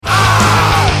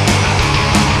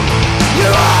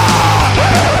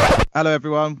Hello,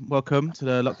 everyone. Welcome to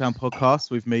the Lockdown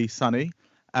Podcast with me, Sonny.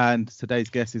 And today's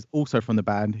guest is also from the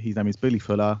band. His name is Billy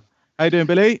Fuller. How you doing,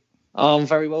 Billy? I'm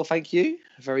very well, thank you.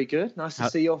 Very good. Nice to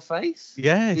see your face.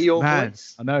 Yes, hear your man.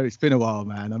 voice. I know, it's been a while,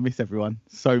 man. I miss everyone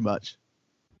so much.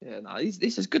 Yeah, no,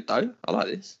 this is good though. I like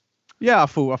this. Yeah, I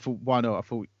thought, why not? I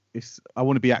thought I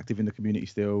want to be active in the community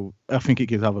still. I think it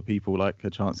gives other people like a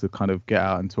chance to kind of get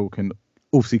out and talk and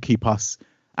also keep us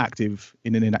active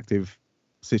in an inactive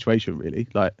situation, really.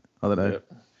 Like, I don't know.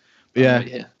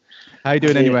 Yeah. How you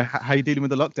doing anyway? How you dealing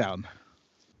with the lockdown?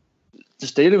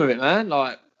 Just dealing with it, man.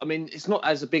 Like, I mean, it's not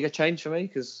as a big a change for me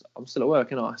because I'm still at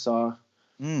work, aren't I? So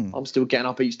I'm still getting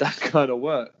up each day kind of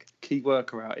work. Key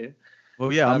worker out here.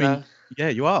 Well, yeah, and, I mean, yeah,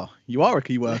 you are. You are a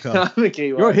key worker. I'm a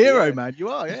key worker. You're a hero, man. You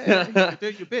are. Yeah. You're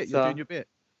doing your bit. You're doing your bit.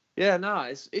 Yeah, no,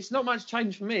 it's not much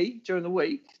change for me during the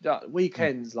week.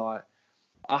 Weekends, like,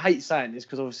 I hate saying this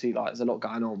because obviously, like, there's a lot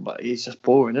going on, but it's just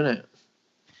boring, isn't it?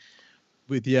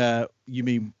 With you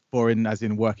mean boring as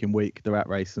in working week, the rat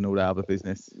race and all that other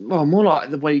business? Well, more like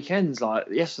the weekends. Like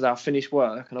yesterday, I finished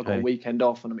work and I got a weekend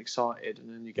off, and I'm excited. And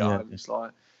then you go home, it's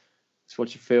like, let's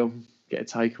watch a film, get a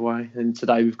takeaway. And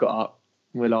today we've got up,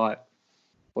 and we're like,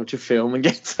 watch a film and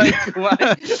get a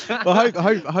takeaway.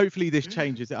 Well, hopefully this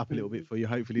changes it up a little bit for you.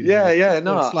 Hopefully,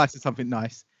 slice of something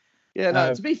nice. Yeah,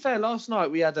 no. To be fair, last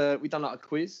night we done like a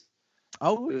quiz.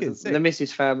 Oh, wicked! The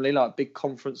Mrs. family, like big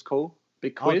conference call,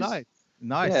 big quiz. Oh, nice.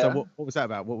 Yeah. So what was that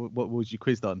about? What was you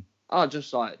quizzed on? Oh,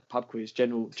 just like pub quiz,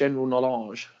 general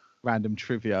knowledge. Random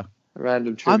trivia.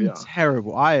 I'm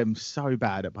terrible. I am so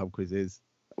bad at pub quizzes.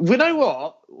 We know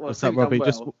what? What's up, Robbie?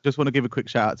 Well. Just want to give a quick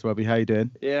shout out to Robbie. How you doing?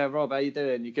 Yeah, Rob, how you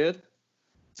doing? You good?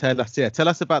 Tell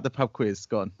us about the pub quiz.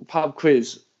 Go on. Pub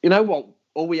quiz. You know what?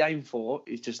 All we aim for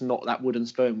is just not that wooden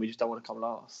spoon. We just don't want to come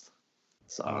last.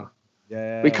 So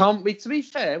yeah, we can't. To be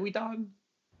fair, we don't. I'm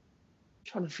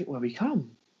trying to think where we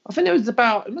come. I think it must have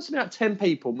been about 10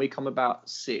 people, and we come about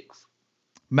 6th.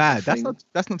 Mad. That's not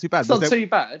too bad. It's not too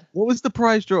bad. What was the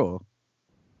prize draw?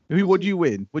 What do you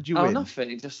win? What do you win?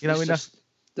 Nothing. Just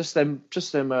them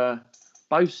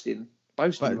boasting rights.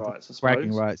 I suppose.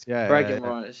 Bragging rights. Yeah. Bragging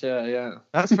rights. Yeah.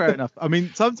 That's fair enough. I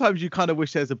mean, sometimes you kind of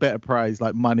wish there's a better prize,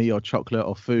 like money or chocolate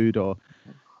or food or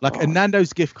like a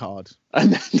Nando's gift card. A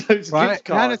Nando's gift card.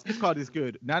 Nando's gift card is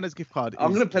good. Nando's gift card.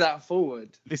 I'm going to put that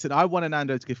forward. Listen, I won a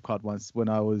Nando's gift card once when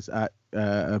I was at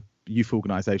a youth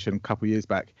organisation a couple of years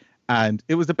back. And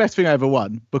it was the best thing I ever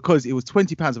won because it was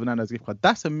 £20 of a Nando's gift card.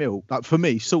 that's a meal, like for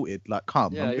me, sorted, like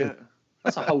calm. Yeah, yeah.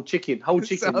 That's a whole chicken.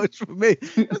 So for me.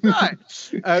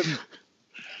 That's right.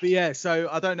 But yeah, so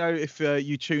I don't know if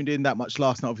you tuned in that much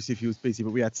last night. Obviously, if you was busy,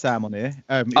 but we had Sam on here.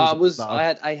 I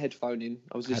had a headphone in.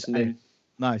 I was listening.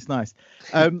 Nice.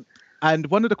 And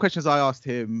one of the questions I asked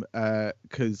him,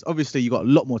 because obviously you got a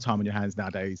lot more time on your hands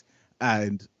nowadays,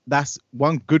 and that's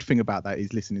one good thing about that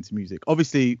is listening to music.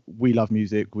 Obviously, we love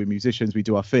music. We're musicians. We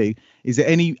do our thing. Is there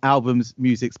any albums,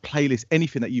 musics, playlists,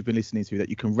 anything that you've been listening to that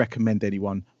you can recommend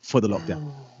anyone for the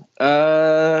lockdown?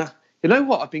 You know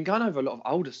what? I've been going over a lot of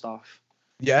older stuff.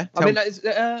 Yeah. I mean, I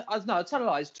tell a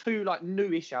lie. It's 2 like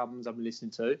newish albums I've been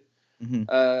listening to.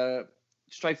 Mm-hmm.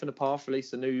 Stray from the Path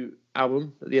released a new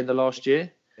album at the end of last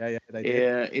year. Yeah, they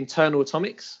did. Internal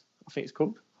Atomics, I think it's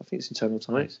called. I think it's Internal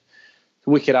Atomics. It's a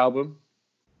wicked album.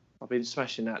 I've been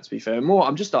smashing that, to be fair.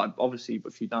 I'm just obviously,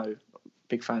 if you know,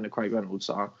 big fan of Craig Reynolds,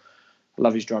 so I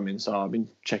love his drumming, so I've been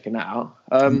checking that out.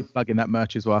 Plugging that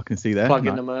merch as well, I can see there.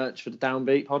 Plugging the merch for the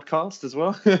Downbeat podcast as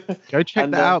well. Go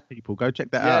check that out, people. Go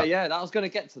check that out. Yeah, I was going to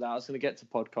get to that. I was going to get to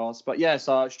podcasts. But yeah,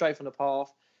 so Straight from the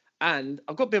Path. And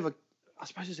I've got a bit of I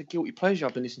suppose it's a guilty pleasure.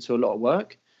 I've been listening to a lot of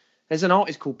work. There's an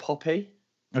artist called Poppy.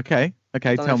 Okay,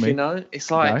 tell me. You know, it's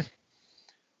like,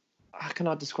 how can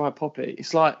I describe Poppy?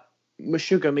 It's like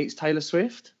Meshuggah meets Taylor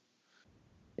Swift.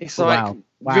 It's like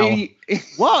really.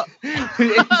 What?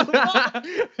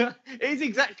 It's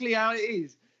exactly how it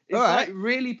is. It's like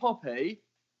really poppy,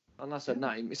 and that's her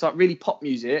name. It's like really pop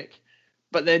music,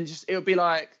 but then it'll be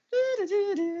like, and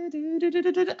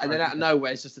then out of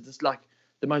nowhere, it's just like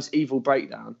the most evil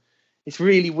breakdown. It's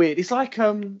really weird. It's like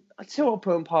I tell what I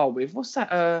put on par with. What's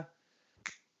that?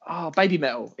 Baby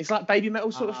metal. It's like baby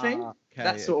metal sort of thing.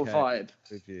 That sort of vibe.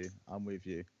 I'm with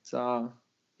you. So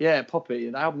yeah, Poppy.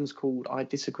 The album's called I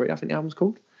Disagree. I think the album's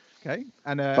called. Okay,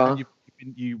 and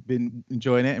you've been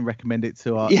enjoying it and recommend it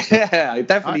to our. Yeah,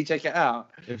 definitely check it out.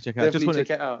 Check it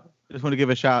out. Just want to give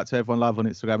a shout out to everyone live on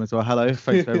Instagram as well. Hello,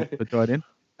 thanks for joining.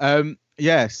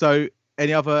 Yeah. So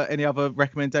any other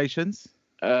recommendations?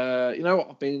 You know what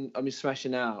I've been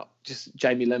smashing out just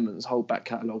Jamie Lemon's whole back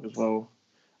catalogue as well.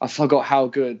 I forgot how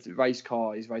good Race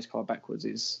Car Backwards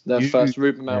is. The first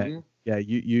Rupert album. Yeah,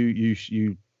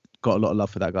 you got a lot of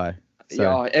love for that guy. So.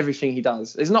 Yeah, everything he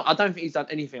does. It's not. I don't think he's done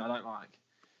anything I don't like.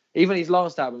 Even his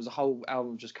last album was a whole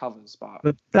album of just covers.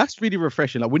 But that's really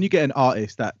refreshing. Like when you get an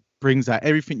artist that brings out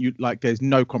everything you like, there's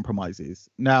no compromises.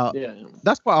 Now,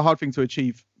 that's quite a hard thing to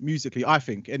achieve musically, I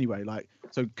think. Anyway, like,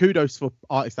 so kudos for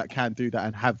artists that can do that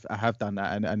and have done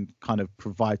that and kind of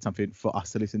provide something for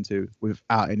us to listen to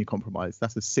without any compromise.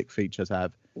 That's a sick feature to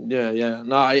have. Yeah.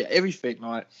 No, everything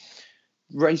like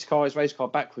Race Car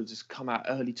Backwards has come out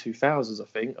early 2000s, I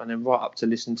think, and then right up to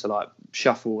listen to like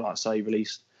Shuffle, like say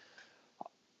released.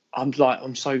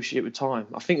 I'm so shit with time.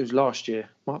 I think it was last year,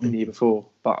 might have been the year before,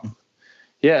 but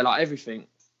yeah, like everything,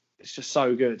 it's just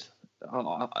so good.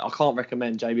 I can't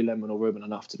recommend JB Lemon or Ruben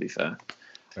enough, to be fair.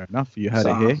 Fair enough. You heard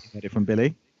it here. You heard it from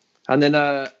Billy. And then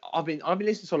I've been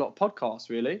listening to a lot of podcasts,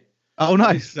 really. Oh,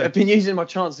 nice. I've been using my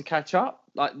chance to catch up.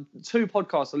 Like 2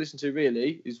 podcasts I listen to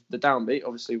really is the Downbeat,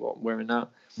 obviously what I'm wearing now.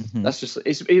 Mm-hmm. That's just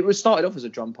it was started off as a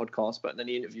drum podcast, but then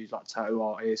he interviews like tattoo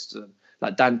artists and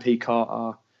like Dan P.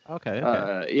 Carter.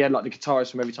 Okay. He had like the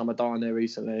guitarist from Every Time I Die on there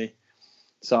recently.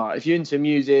 So if you're into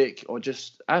music or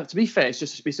just, to be fair,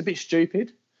 it's a bit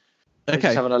stupid. Okay.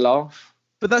 Just having a laugh.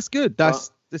 But that's good. That's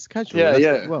casual. Yeah, that's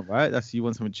yeah. Well, right. That's you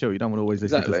want something chill. You don't want to always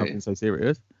listen to something so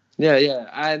serious. Yeah.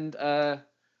 And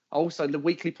also the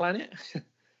Weekly Planet.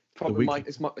 Probably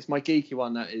it's my geeky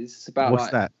one. That is. It's about what's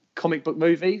that? Comic book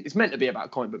movies. It's meant to be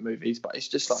about comic book movies, but it's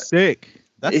just like sick.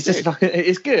 That's just like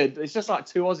it's good. It's just like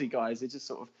 2 Aussie guys. They just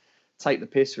sort of take the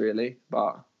piss really,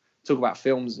 but talk about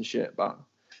films and shit. But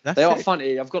they are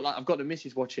funny. I've got the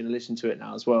missus watching and listening to it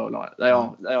now as well. Like they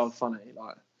are funny.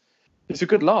 Like it's a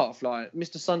good laugh. Like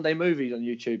Mr. Sunday Movies on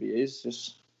YouTube. He is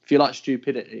just if you like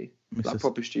stupidity, like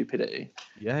proper stupidity.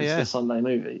 Yeah, Mr. Sunday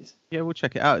Movies. Yeah, we'll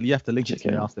check it out. You have to link it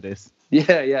to me after this.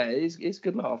 Yeah, it's a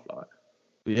good laugh. Like.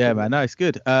 Yeah, man. No, it's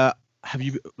good. Have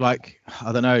you like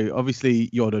I don't know? Obviously,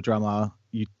 you're the drummer.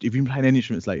 Have you been playing any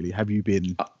instruments lately? Have you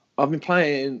been? I've been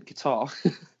playing guitar.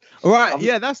 All right,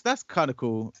 yeah, that's kind of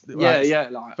cool. Right. Yeah.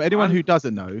 Like for anyone who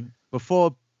doesn't know,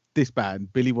 before this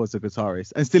band, Billy was a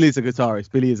guitarist and still is a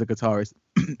guitarist. Billy is a guitarist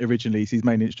originally. It's his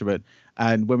main instrument.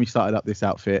 And when we started up this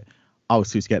outfit, I was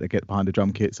too scared to get behind the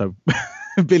drum kit, so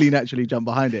Billy naturally jumped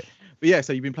behind it. But yeah,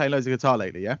 so you've been playing loads of guitar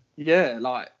lately, yeah? Yeah,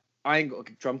 like I ain't got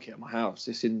a drum kit at my house.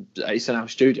 It's in our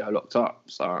studio locked up.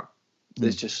 So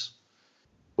there's just.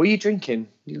 What are you drinking?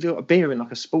 You got a beer in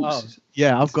like a sports. Oh,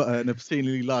 yeah, I've got an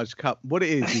obscenely large cup. What it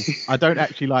is I don't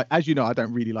actually like, as you know, I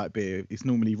don't really like beer. It's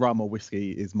normally rum or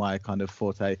whiskey is my kind of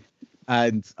forte.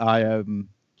 And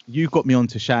you got me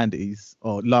onto Shandy's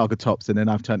or lager tops, and then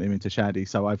I've turned them into Shandy.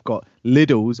 So I've got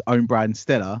Lidl's own brand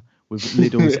Stella with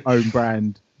Lidl's own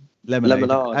brand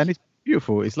lemonade. And it's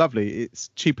beautiful. It's lovely. It's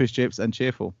cheap as chips and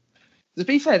cheerful. To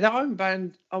be fair, their own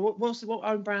brand. What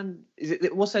own brand is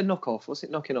it? What's their knockoff? What's it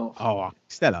knocking off? Oh,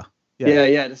 Stella.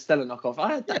 Yeah, the Stella knockoff.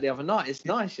 I had that the other night. It's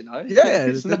nice, you know. Yeah,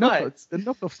 it's nice. The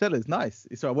knockoff Stella is nice.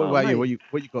 It's all right. What about you?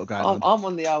 What you got going on? I'm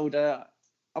on the old.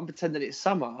 I'm pretending it's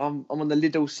summer. I'm on the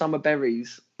Lidl Summer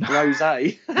Berries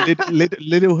Rosé.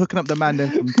 Lidl hooking up the man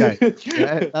then from K.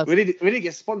 Yeah, we need to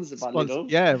get sponsored by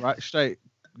Lidl. Yeah, right, straight.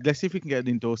 Let's see if we can get an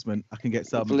endorsement. I can get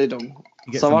some. Lidl.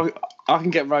 So I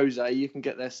can get Rosé. You can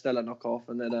get their Stella knockoff,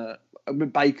 and then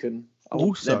with bacon.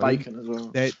 Also, their bacon as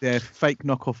well. They're fake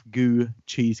knockoff goo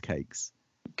cheesecakes.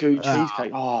 Goo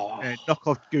cheesecake.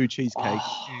 Knockoff goo cheesecake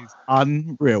is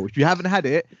unreal. If you haven't had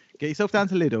it, get yourself down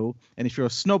to Lidl. And if you're a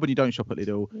snob and you don't shop at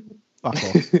Lidl, fuck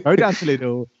off. Go down to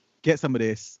Lidl, get some of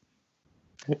this.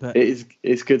 But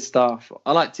it's good stuff.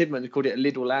 I like Tidman who called it a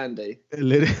Lidl Landy.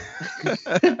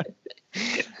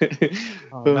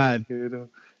 Oh man. No,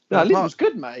 Lidl's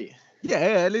good, mate.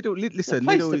 Yeah, Lidl. Listen,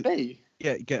 place Lidl. To be.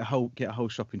 Yeah, get a whole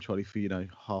shopping trolley for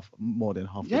more than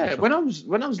half. Yeah, when I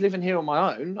was living here on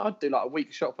my own, I'd do like a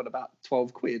week shop at about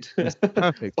 12 quid. That's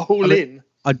perfect. In.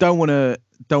 I don't want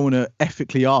to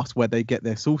ethically ask where they get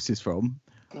their sauces from,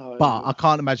 but I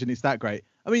can't imagine it's that great.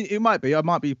 I mean, it might be. I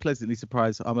might be pleasantly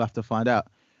surprised. I'll have to find out.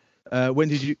 When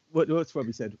did you? What's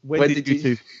Robbie said? When did you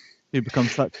two become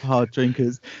such hard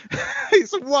drinkers?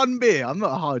 It's one beer. I'm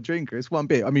not a hard drinker. It's one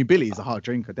beer. I mean, Billy's a hard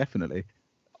drinker, definitely.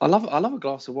 I love a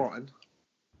glass of wine.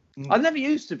 I never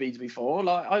used to be before.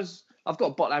 Like I've got a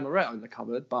bottle of Amaretto in the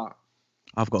cupboard, but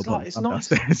I've got a bottle. It's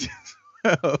nice.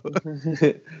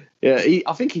 Yeah,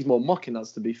 I think he's more mocking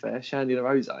us. To be fair, Shandy the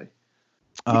Rose. You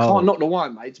can't knock the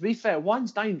wine, mate. To be fair,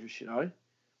 wine's dangerous. You know,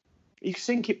 you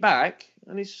sink it back,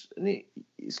 and it's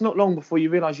not long before you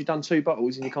realise you've done 2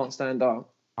 bottles and you can't stand up.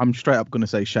 I'm straight up gonna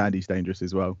say Shandy's dangerous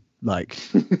as well. Like,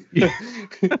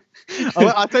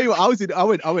 I'll tell you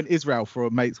what. I went Israel for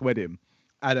a mate's wedding,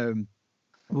 and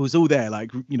it was all there,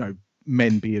 like, you know,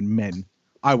 men being men.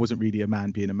 I wasn't really a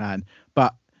man being a man,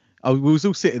 but we was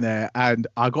all sitting there, and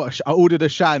I ordered a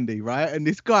shandy, right? And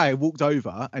this guy walked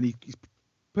over, and he's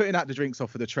putting out the drinks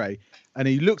off of the tray, and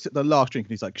he looks at the last drink,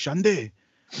 and he's like, "Shandy,"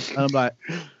 and I'm like,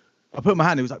 I put my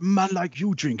hand. He was like, "Man, like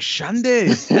you drink shandy,"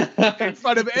 in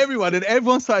front of everyone, and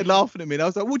everyone started laughing at me. And I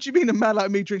was like, "What do you mean a man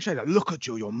like me drink shandy?" Like, look at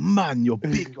you, you're man, you're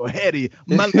big, you're hairy,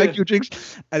 man like you drink.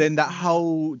 And then that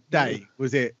whole day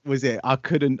was it. I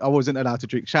wasn't allowed to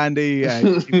drink shandy, and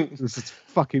it was just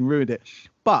fucking ruined it.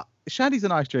 But shandy's a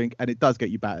nice drink, and it does get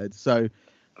you battered. So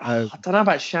I don't know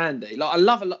about shandy. Like I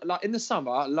love it. Like in the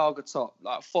summer, lager top,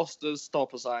 like Foster's,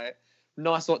 stop or say,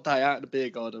 nice hot day out in the beer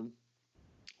garden.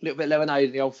 A little bit of lemonade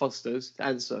in the old Foster's,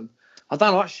 handsome. I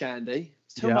don't like shandy.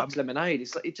 It's too much lemonade.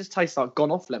 It's like it just tastes like gone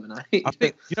off lemonade. I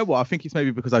think you know what? I think it's maybe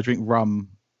because I drink rum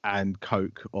and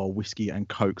Coke or whiskey and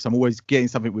Coke. So I'm always getting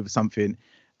something with something,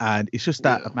 and it's just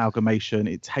that amalgamation.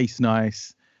 It tastes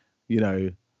nice,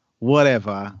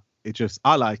 whatever.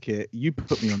 I like it. You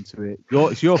put me onto it.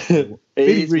 It's your fault.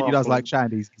 Billy really does like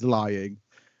shandies. He's lying.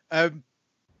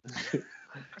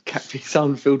 Capri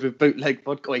Sun filled with bootleg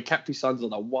vodka. Wait, Capri Suns are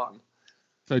the one.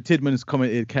 So Tidman's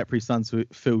commented Capri Suns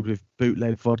filled with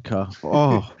bootleg vodka.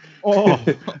 Oh,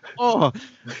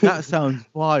 that sounds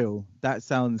vile. That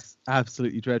sounds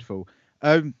absolutely dreadful.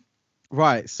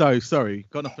 Right. So sorry,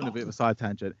 gone off on a bit of a side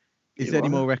tangent. Is there any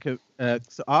more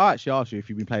so I actually asked you if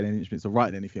you've been playing any instruments or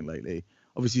writing anything lately.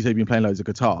 Obviously, you said you've been playing loads of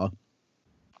guitar.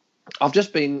 I've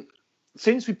just been,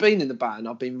 since we've been in the band,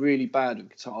 I've been really bad with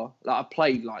guitar. Like I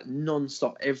played like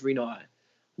non-stop every night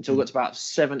until I got to about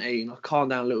 17. I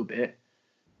calmed down a little bit.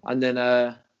 And then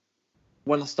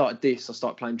when I started this, I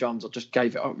started playing drums. I just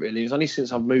gave it up, really. It was only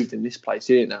since I've moved in this place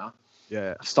here now.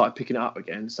 Yeah. I started picking it up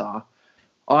again. So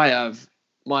I have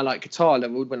my like guitar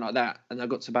level went like that. And I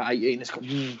got to about 18. It's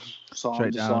gone. So straight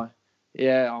I'm just down.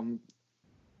 like,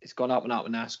 it's gone up and up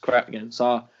and now it's crap again. So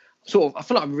I feel like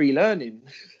I'm relearning.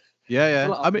 Yeah.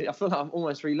 I feel like I'm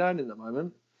almost relearning at the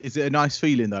moment. Is it a nice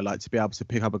feeling though, like to be able to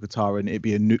pick up a guitar and it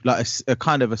be a new, like a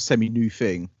kind of a semi-new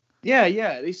thing? Yeah.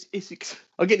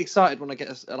 I get excited when I get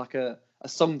a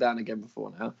song down again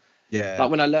before now. Yeah. Like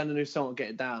when I learn a new song, I get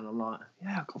it down. I'm like,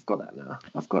 yeah, I've got that now.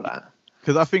 I've got that.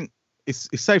 Because I think it's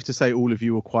safe to say all of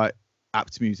you were quite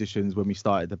apt musicians when we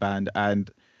started the band,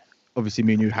 and obviously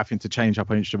me and you having to change up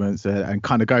our instruments and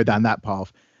kind of go down that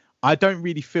path. I don't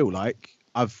really feel like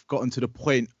I've gotten to the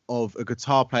point of a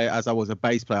guitar player as I was a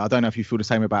bass player. I don't know if you feel the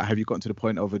same about, have you gotten to the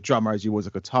point of a drummer as you was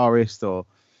a guitarist, or?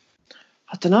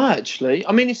 I don't know, actually.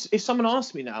 I mean, if someone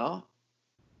asks me now,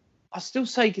 I still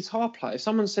say guitar player. If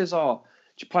someone says, "Oh,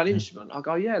 do you play an instrument?" I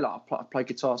go, "Yeah, like I played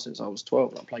guitar since I was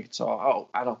 12. I play guitar. Oh,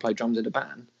 and I play drums in a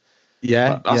band."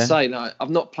 Yeah. But I say, like, I've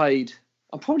not played.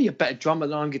 I'm probably a better drummer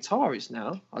than I'm a guitarist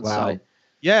now, I'd say.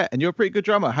 Yeah, and you're a pretty good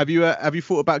drummer. Have you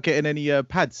thought about getting any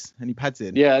pads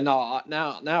in? Yeah, no.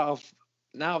 Now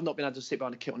I've not been able to sit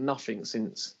behind a kit on nothing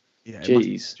since. Yeah,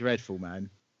 jeez, dreadful, man.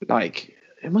 Like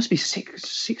it must be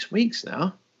 6 weeks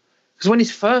now. Because when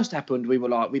this first happened, we were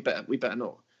like, we better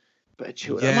not. Better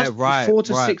chill. Yeah, right. 4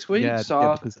 to 6 weeks.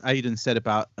 Yeah, because Aidan said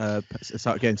about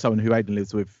so again, someone who Aidan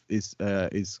lives with is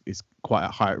quite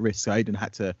at high risk. So Aidan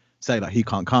had to say like he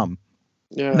can't come.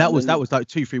 Yeah, and that was like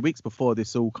 2-3 weeks before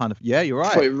this all kind of. Yeah, you're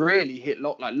right. So it really hit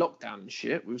lockdown and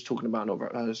shit. We was talking about not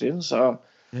rehearsing, so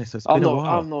yeah, so it's been a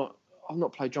while. I've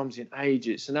not played drums in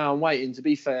ages, so now I'm waiting. To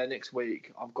be fair, next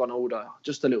week I've got to order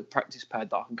just a little practice pad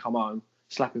that I can come home,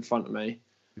 slap in front of me.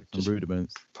 Just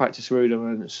rudiments. Practice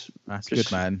rudiments. That's good,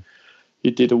 man.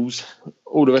 Your diddles,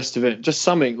 all the rest of it. Just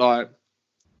something like,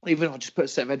 even if I just put a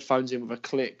set of headphones in with a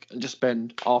click and just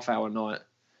spend half hour a night.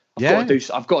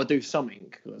 I've got to do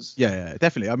something. Yeah,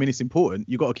 definitely. I mean, it's important.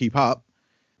 You got to keep up.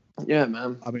 Yeah,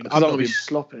 man. I mean, I don't want to be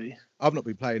sloppy. I've not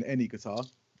been playing any guitar.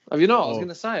 Have you not? I was going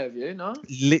to say, have you? No.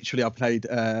 Literally,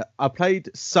 I played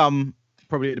some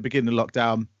probably at the beginning of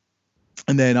lockdown,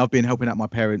 and then I've been helping out my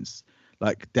parents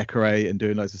like decorate and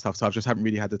doing loads of stuff. So I just haven't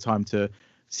really had the time to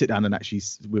sit down and actually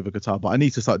with a guitar. But I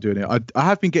need to start doing it. I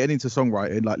have been getting into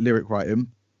songwriting, like lyric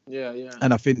writing. Yeah.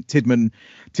 And I think Tidman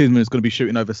is going to be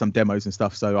shooting over some demos and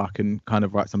stuff, so I can kind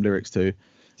of write some lyrics too.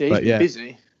 Yeah, he's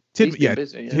been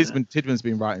busy. Tidman's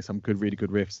been writing some really good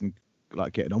riffs and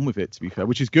like getting on with it, to be fair,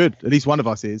 which is good. At least one of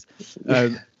us is.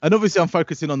 And obviously I'm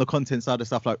focusing on the content side of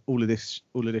stuff, like all of this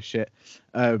shit.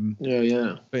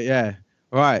 Yeah. But yeah.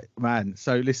 All right, man.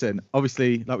 So listen,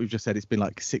 obviously, like we've just said, it's been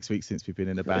like 6 weeks since we've been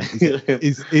in a band.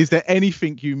 Is there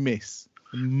anything you miss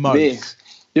most?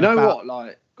 You know what?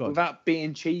 Like, without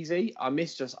being cheesy, I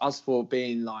miss just us four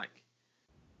being like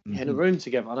in a room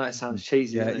together. I know it sounds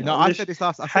cheesy. Yeah, I said this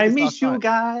last. I miss you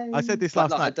guys. I said this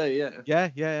last night. I do, yeah.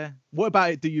 Yeah. What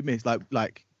about it? Do you miss?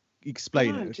 Like,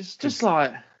 explain it. Just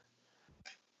like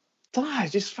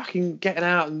just fucking getting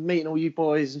out and meeting all you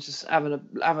boys and just having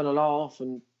a laugh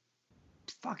and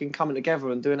fucking coming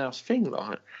together and doing our thing.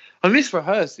 Like, I miss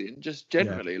rehearsing, just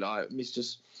generally. Like, I miss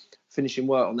just finishing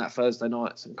work on that Thursday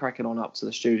nights and cracking on up to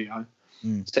the studio,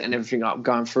 setting everything up,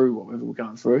 going through whatever we're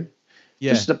going through.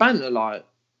 Yeah. Just the banter, like,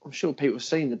 I'm sure people have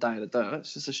seen the Day in the Dirt.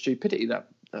 It's just a stupidity that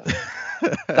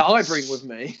I bring with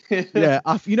me. Yeah,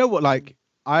 you know what? Like,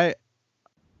 I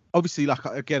obviously, like,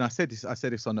 again, I said this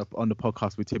on the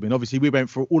podcast with Tim, and obviously we went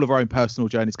through all of our own personal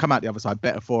journeys, come out the other side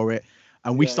better for it,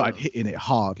 and we started hitting it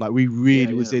hard. Like, we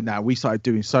really was in there. We started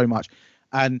doing so much,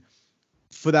 and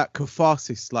for that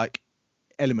catharsis, like,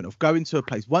 element of going to a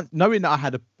place, knowing that I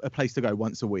had a place to go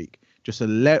once a week, just to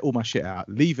let all my shit out,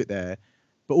 leave it there.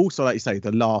 But also, like you say,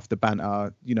 the laugh, the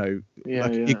banter, you know,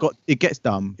 it gets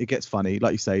dumb, it gets funny.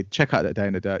 Like you say, check out that Day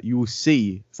in the Dirt. You will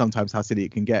see sometimes how silly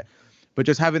it can get. But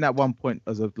just having that one point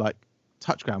as a like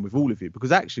touch ground with all of you,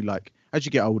 because actually, like, as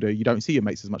you get older, you don't see your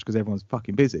mates as much because everyone's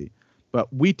fucking busy.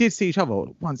 But we did see each other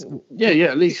once.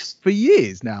 At least for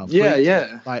years now.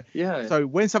 So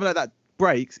when something like that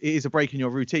breaks, it is a break in your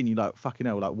routine. You're like, fucking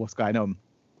hell, like, what's going on?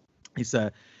 It's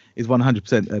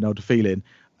 100% an older feeling.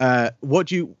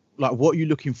 What are you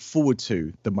looking forward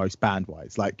to the most band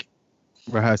wise? Like,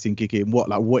 rehearsing, gigging,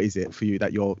 what is it for you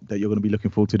that you're going to be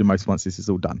looking forward to the most once this is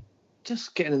all done?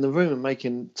 Just getting in the room and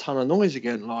making a ton of noise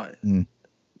again, like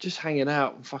just hanging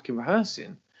out and fucking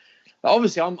rehearsing. Like,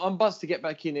 obviously, I'm buzzed to get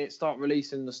back in it, start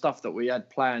releasing the stuff that we had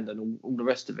planned and all the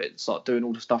rest of it, start doing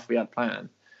all the stuff we had planned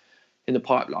in the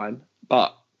pipeline.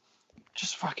 But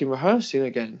just fucking rehearsing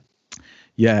again.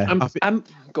 Yeah.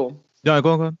 Go on. No,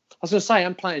 go on. I was gonna say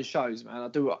I'm playing shows, man. I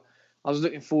was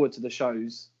looking forward to the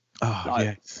shows. Oh, like,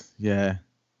 yes. Yeah. I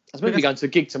was meant to be going to a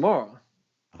gig tomorrow.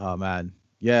 Oh man.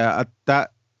 Yeah,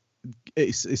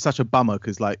 it's such a bummer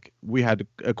because, like, we had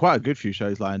quite a good few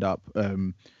shows lined up,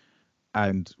 and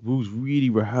we was really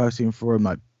rehearsing for them,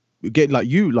 like getting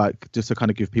just to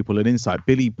kind of give people an insight.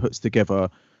 Billy puts together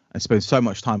and spends so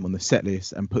much time on the set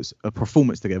list and puts a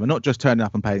performance together, not just turning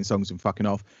up and playing songs and fucking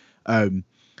off,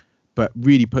 but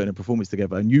really putting a performance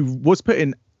together. And you was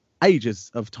putting ages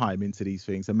of time into these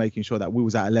things and making sure that we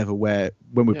was at a level where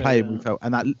when we played, we felt,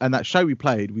 and that show we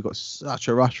played, we got such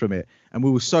a rush from it, and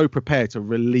we were so prepared to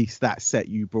release that set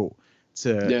you brought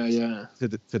to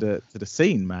the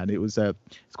scene, man. It was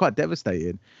it's quite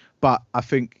devastating, but I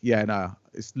think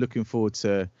it's looking forward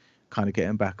to kind of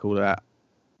getting back all of that,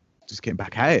 just getting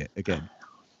back at it again.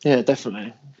 Yeah,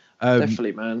 definitely,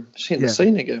 man. Just hitting the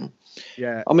scene again.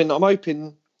 Yeah, I mean, I'm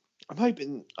hoping.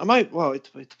 Well, it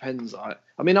depends. I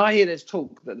mean, I hear there's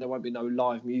talk that there won't be no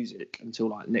live music until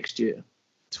like next year,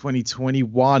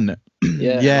 2021.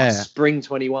 Yeah. Like spring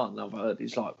 21. I've heard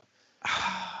it's like.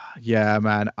 Yeah,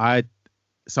 man.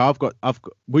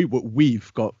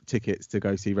 We've got tickets to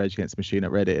go see Rage Against the Machine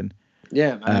at Reading.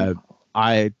 Yeah, man.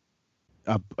 I'm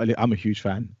a huge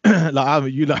fan. We all are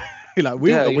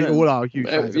huge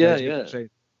fans. Of Rage Against the Machine.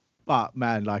 But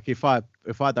man, like, if I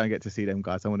don't get to see them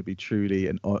guys, I want to be truly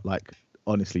and like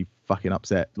honestly fucking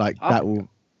upset. Like, that'll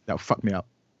fuck me up.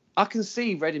 I can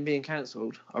see Reading being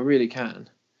cancelled. I really can.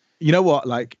 You know what?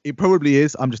 Like, it probably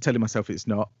is. I'm just telling myself it's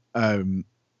not.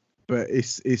 But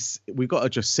it's we got to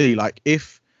just see, like,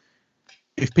 if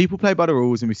people play by the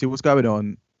rules and we see what's going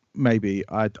on, maybe.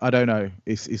 I don't know.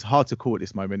 It's hard to call at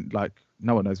this moment. Like,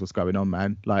 no one knows what's going on,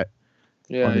 man. Like,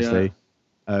 honestly.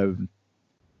 I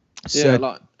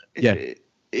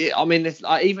mean,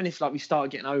 even if we start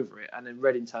getting over it, and then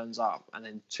Reading turns up, and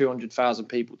then 200,000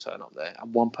 people turn up there,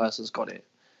 and one person's got it,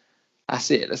 that's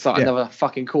it. It's like another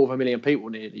fucking 250,000 people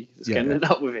nearly that's getting end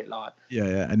up with it. Like,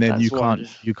 and then you can't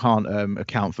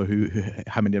account for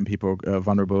how many of them people are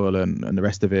vulnerable and the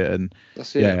rest of it, and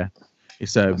that's it.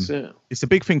 It's a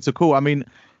big thing to call. I mean,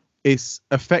 it's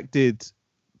affected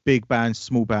big bands,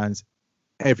 small bands,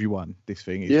 everyone. This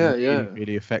thing is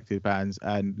really affected bands,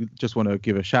 and just want to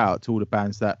give a shout out to all the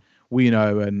bands that we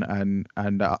know and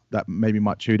that maybe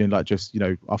might tune in. Like, just, you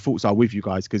know, our thoughts are with you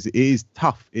guys, because it is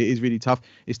tough. It is really tough.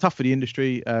 It's tough for the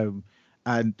industry, and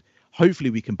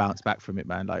hopefully we can bounce back from it,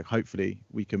 man. Like, hopefully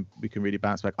we can really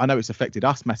bounce back. I know it's affected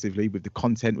us massively with the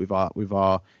content, with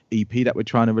our EP that we're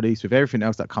trying to release, with everything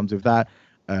else that comes with that.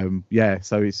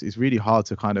 So it's really hard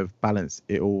to kind of balance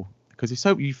it all, because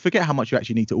you forget how much you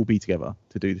actually need to all be together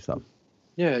to do this stuff.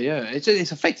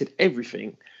 It's affected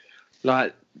everything.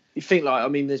 Like, you think, like, I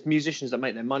mean, there's musicians that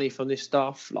make their money from this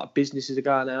stuff, like businesses are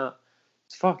going out,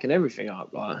 it's fucking everything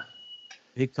up, like,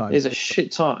 big time. It's a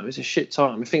shit time. You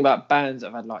think about bands that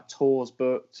have had like tours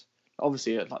booked,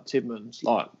 obviously like Tidman's,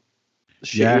 like the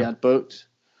shit he had booked.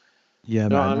 Yeah, you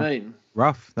know what I mean?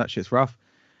 Rough. That shit's rough.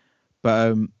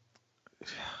 But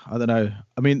I don't know.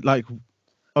 I mean, like,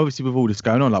 obviously with all this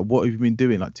going on, like what have you been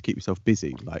doing like to keep yourself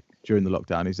busy like during the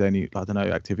lockdown? Is there any, I don't know,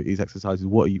 activities, exercises?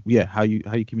 What are you, how you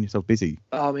keeping yourself busy?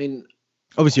 I mean,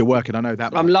 obviously you're working, I know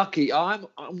that. I'm lucky. I'm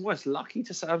almost lucky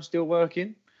to say I'm still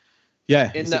working.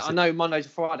 Yeah. In that I know Monday to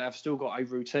Friday I've still got a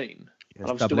routine. Yeah,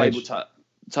 and I'm still able to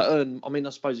earn. I mean, I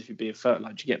suppose if you're being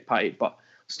furloughed, you get paid, but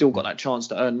still got that chance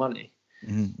to earn money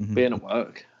being at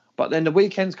work. But then the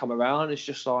weekends come around, it's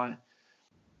just like,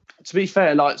 to be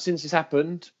fair, like since this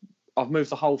happened, I've moved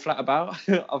the whole flat about.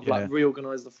 I've like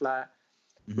reorganised the flat.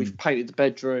 We've painted the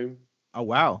bedroom. Oh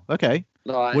wow! Okay.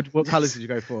 Like, what colours did you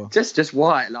go for? Just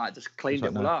white, like just cleaned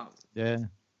it all up. Yeah.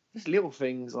 Just little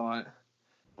things like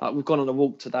we've gone on a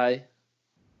walk today.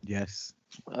 Yes.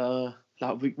 Like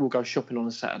we'll go shopping on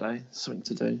a Saturday. Something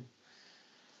to do.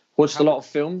 Watched a lot of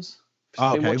films.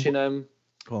 Been watching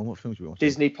Go on, what films you watching?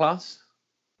 Disney Plus.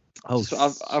 Oh, so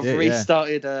I've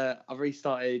restarted. I've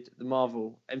restarted the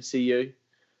Marvel MCU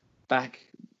back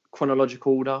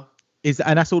chronological order.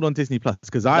 And that's all on Disney Plus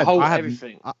because I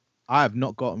have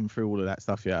not gotten through all of that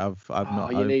stuff yet. I've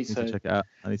not. You need to check it out.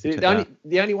 I need to check it out.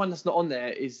 The only one that's not on there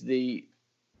is the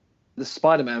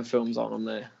Spider-Man films aren't on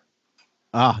there.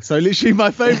 So literally my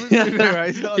favourite superhero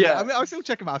is not on there. I mean, I'll still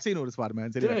check them out. I've seen all the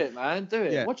Spider-Mans. Anyway. Do it, man. Do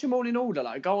it. Yeah. Watch them all in order.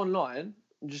 Like, go online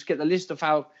and just get the list of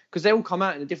how, because they all come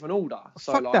out in a different order.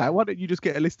 So fuck that. Why don't you just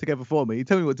get a list together for me?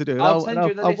 Tell me what to do. I'll send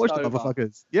you the list watch over. the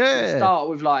motherfuckers. Yeah. Start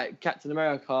with like Captain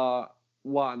America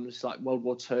 1, it's like World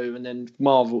War 2, and then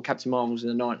Captain Marvel's in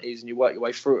the 90s, and you work your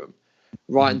way through them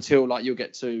right until like you'll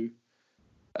get to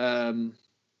Endgame.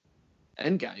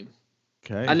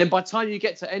 Okay. And then by the time you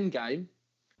get to Endgame,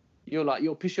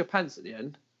 you'll piss your pants at the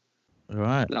end. All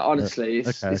right. Like, honestly,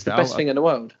 it's the best thing in the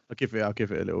world. I'll give it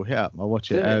a little hit up. I'll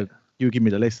watch it. You give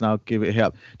me the list and I'll give it a hit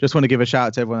up. Just want to give a shout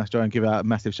out to everyone that's joined. Give out a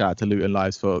massive shout out to Luton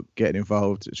Lives for getting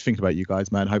involved. Just thinking about you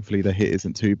guys, man. Hopefully the hit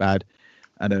isn't too bad,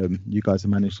 and you guys are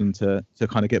managing to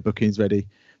kind of get bookings ready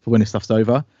for when this stuff's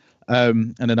over.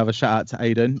 And another shout out to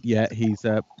Aidan. Yeah, he's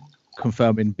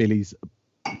confirming Billy's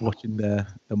watching the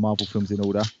Marvel films in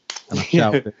order, and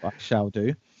I shall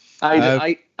do.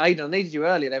 Aidan, I needed you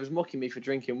earlier. They was mocking me for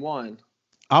drinking wine.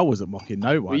 I wasn't mocking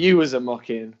no one. Well, you wasn't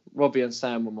mocking. Robbie and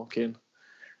Sam were mocking.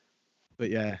 But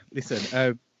yeah,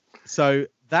 listen. So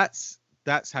that's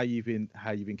how you've been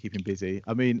keeping busy.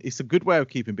 I mean, it's a good way of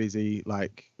keeping busy,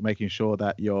 like making sure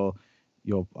that you're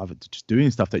either just doing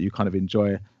stuff that you kind of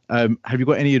enjoy. Have you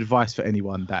got any advice for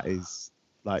anyone that is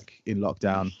like in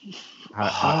lockdown?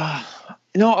 I'd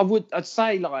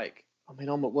say like, I mean,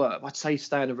 I'm at work. I'd say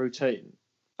stay in a routine.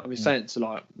 I've been saying to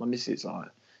like my missus, like,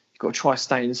 you've got to try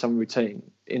staying in some routine.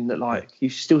 In that, like, you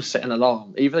still set an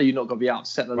alarm, even though you're not gonna be out.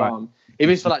 Set an alarm, even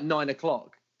if it's for like 9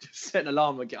 o'clock. Just set an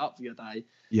alarm and get up for your day.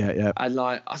 Yeah. And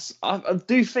like, I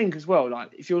do think as well,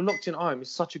 like, if you're locked in at home,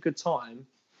 it's such a good time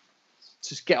to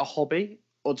just get a hobby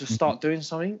or to start doing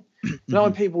something. You know,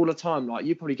 when people all the time, like,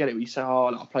 you probably get it when you say, "Oh,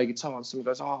 like, I play guitar," and someone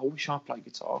goes, "Oh, I wish I played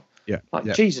guitar." Yeah.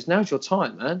 Like, Jesus, now's your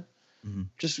time, man.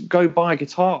 Just go buy a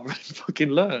guitar and fucking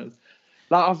learn.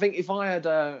 Like, I think if I had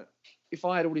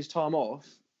all this time off,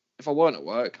 if I weren't at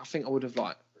work, I think I would have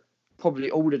like probably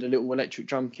ordered a little electric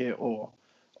drum kit or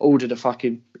ordered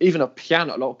even a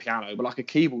piano, not a piano, but like a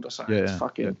keyboard or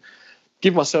something.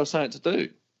 Give myself something to do.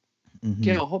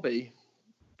 Get a hobby.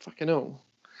 Fucking hell.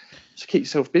 Just keep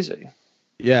yourself busy.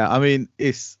 Yeah, I mean,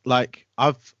 it's like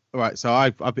I've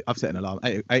set an alarm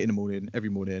 8 in the morning every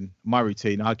morning. My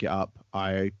routine: I get up,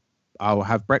 I'll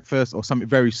have breakfast or something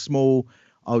very small.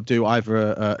 I'll do either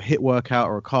a HIIT workout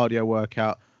or a cardio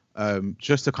workout,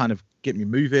 just to kind of get me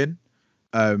moving.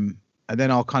 And then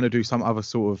I'll kind of do some other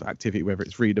sort of activity, whether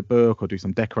it's read a book or do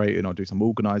some decorating or do some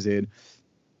organizing.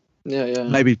 Yeah.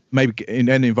 Maybe and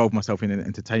then involve myself in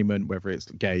entertainment, whether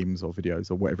it's games or videos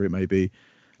or whatever it may be.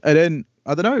 And then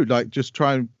I don't know, like just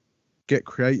try and get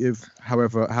creative,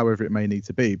 however it may need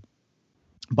to be.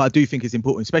 But I do think it's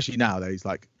important, especially nowadays,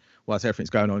 like whilst everything's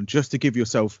going on, just to give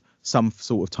yourself some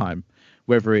sort of time,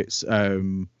 whether it's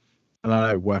I don't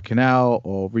know, working out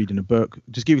or reading a book.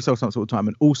 Just give yourself some sort of time.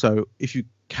 And also, if you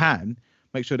can,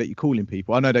 make sure that you're calling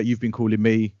people. I know that you've been calling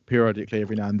me periodically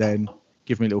every now and then,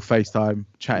 give me a little FaceTime,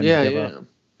 chatting together. Yeah.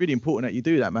 Really important that you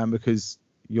do that, man, because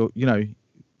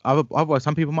otherwise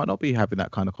some people might not be having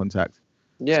that kind of contact.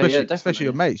 Yeah, definitely. Especially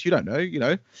your mates. You don't know,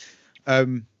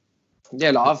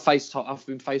 like I've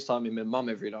been FaceTiming my mum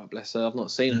every night, bless her. I've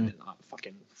not seen her in like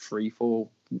fucking 3-4,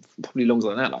 probably longer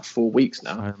than that, like 4 weeks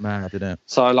now. Oh man, I didn't.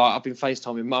 So like I've been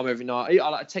FaceTiming mum every night. I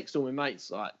like text all my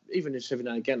mates, like even just every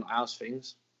now and again, like house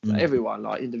things. Like, everyone,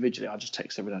 like individually, I just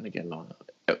text every now and again, like,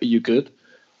 "Are you good?"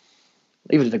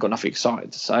 Even if they've got nothing exciting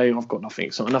to say, I've got nothing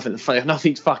exciting,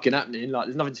 nothing's fucking happening. Like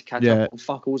there's nothing to catch up on.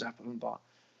 Fuck all's happening, but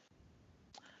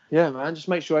Yeah, man. Just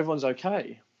make sure everyone's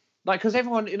okay. Like, because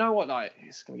everyone, you know what, like,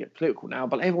 it's going to get political now,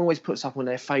 but everyone always puts up on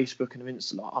their Facebook and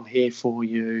Insta, like, I'm here for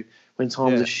you. When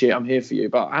times are shit, I'm here for you.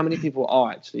 But how many people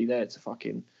are actually there to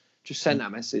fucking just send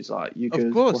that message, like, you good?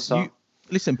 Of course. What's up?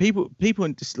 Listen, people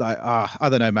just like, I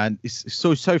don't know, man. It's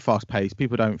so fast paced.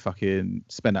 People don't fucking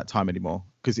spend that time anymore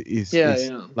because it's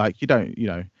like, you don't, you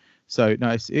know. So,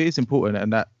 no, it is important.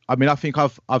 And that, I mean, I think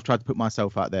I've tried to put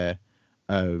myself out there.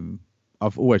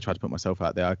 I've always tried to put myself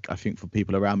out there. I think for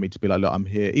people around me to be like, look, I'm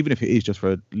here, even if it is just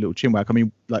for a little chin whack. I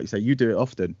mean, like you say, you do it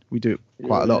often. We do it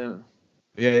quite a lot.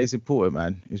 Yeah, it's important,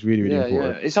 man. It's really, really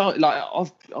important. Yeah, it's like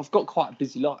I've got quite a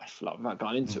busy life, like without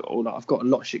going into it all. Like I've got a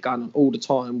lot of shit going on all the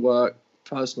time, work,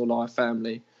 personal life,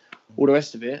 family, all the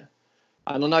rest of it.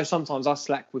 And I know sometimes I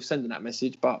slack with sending that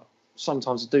message, but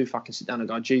sometimes I do fucking sit down and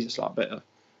go, Jesus, like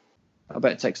I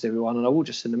better text everyone, and I will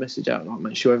just send a message out, like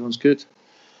make sure everyone's good.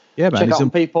 Yeah, man. Check up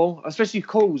on people, especially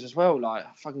calls as well. Like, I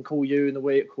fucking call you in the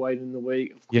week, call Aidan in the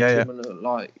week. Yeah.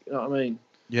 Like, you know what I mean?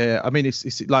 Yeah, I mean,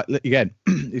 it's like, again,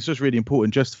 it's just really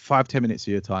important. Just 5-10 minutes of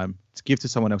your time to give to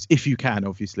someone else, if you can.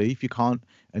 Obviously, if you can't,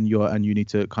 and you need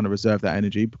to kind of reserve that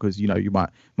energy because you know you might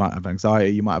have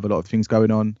anxiety, you might have a lot of things going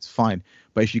on. It's fine,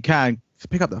 but if you can,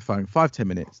 pick up that phone, 5-10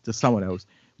 minutes to someone else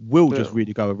will just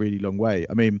really go a really long way.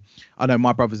 I mean, I know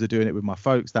my brothers are doing it with my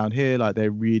folks down here. Like,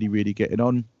 they're really, really getting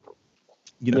on.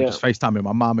 You know, just FaceTime with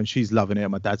my mum, and she's loving it.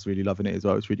 And my dad's really loving it as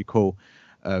well. It's really cool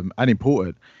and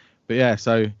important. But yeah,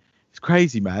 so it's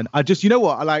crazy, man. I just, you know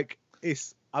what?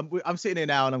 I'm sitting here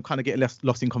now and I'm kind of getting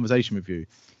lost in conversation with you.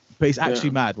 But it's actually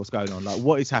mad what's going on. Like,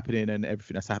 what is happening and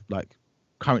everything that's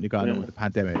currently going on with the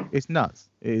pandemic. It's nuts.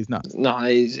 It is nuts. No,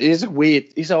 it's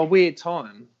a weird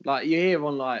time. Like, you hear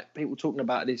on like people talking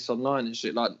about this online and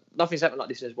shit. Like, nothing's happened like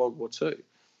this since World War II.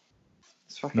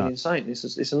 It's fucking insane.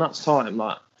 It's a nuts time.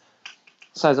 Like,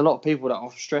 so there's a lot of people that are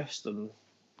stressed and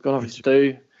got nothing to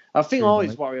do. I think I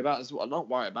always worry about is what I not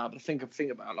worry about, but I think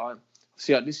about like,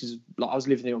 see, like, this is like I was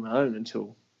living here on my own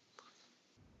until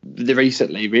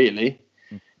recently, really.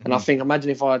 Mm-hmm. And I think, imagine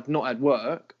if I had not had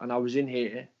work and I was in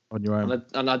here on your own,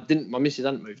 and I didn't, my missus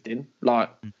hadn't moved in, like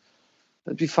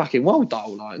it'd be fucking well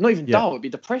dull, like not even dull, it'd be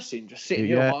depressing, just sitting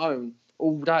here on my own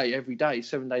all day, every day,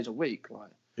 7 days a week, like.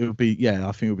 It would be,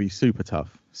 I think it would be super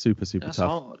tough, super That's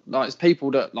tough. Hard. Like, it's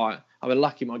people that, like, I mean,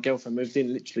 lucky my girlfriend moved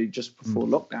in literally just before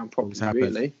lockdown, probably,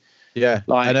 really. Yeah.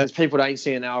 Like, there's people that ain't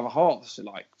seeing our other half, so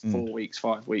like 4 weeks,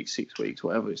 5 weeks, 6 weeks,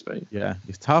 whatever it's been. Yeah,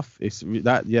 it's tough. It's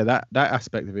that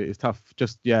aspect of it is tough.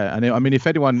 Just, and I mean, if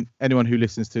anyone who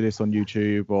listens to this on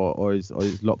YouTube or is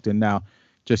locked in now,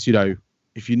 just, you know,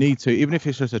 if you need to, even if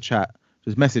it's just a chat,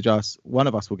 just message us. One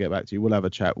of us will get back to you. We'll have a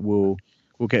chat. We'll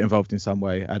get involved in some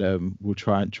way, and we'll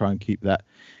try and keep that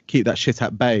shit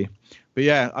at bay. But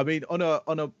yeah, I mean, on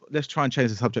a let's try and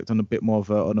change the subject on a bit more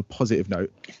of on a positive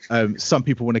note. Some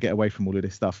people want to get away from all of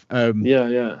this stuff. And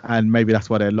maybe that's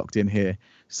why they're locked in here.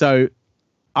 So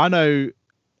I know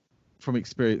from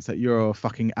experience that you're a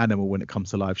fucking animal when it comes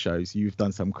to live shows. You've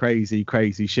done some crazy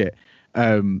shit.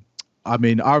 I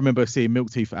mean, I remember seeing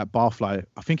Milk Teeth at Barfly.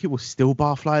 I think it was still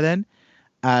Barfly then.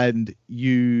 And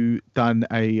you done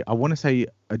I want to say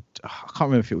I can't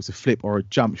remember if it was a flip or a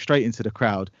jump straight into the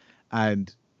crowd,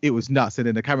 and it was nuts. And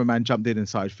then the cameraman jumped in and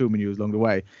started filming you along the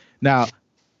way. Now,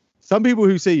 some people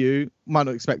who see you might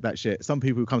not expect that shit. Some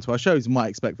people who come to our shows might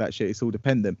expect that shit. It's all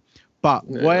dependent. But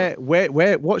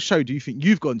what show do you think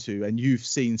you've gone to and you've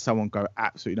seen someone go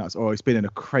absolutely nuts, or it's been in a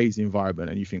crazy environment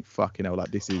and you think, fucking hell,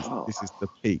 like this is the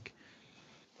peak?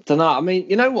 I don't know. I mean,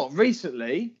 you know what?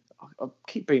 Recently, I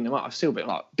keep bringing them up. I'm still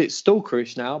a bit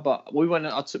stalkerish now, but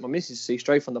I took my missus to see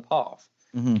Stray from the Path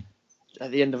at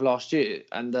the end of last year,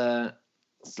 and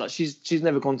it's like she's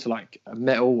never gone to like a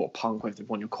metal or punk or anything,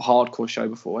 one hardcore show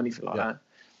before, anything like that.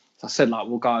 So I said, like,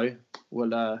 we'll go,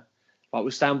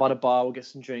 we'll stand by the bar, we'll get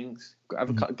some drinks, have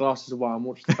a couple of glasses of wine,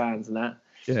 watch the bands and that.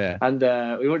 Yeah. And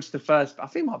we watched the first. I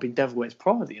think it might have been Devil Wears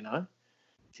Prada, you know.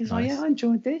 She was like, yeah, I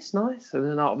enjoyed this, nice. And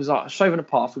then I was like, Stray from the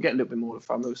Path, we'll get a little bit more of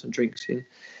fun, we'll get some drinks in.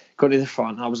 Got to the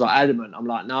front. I was like adamant. I'm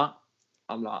like, nah.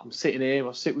 I'm sitting here.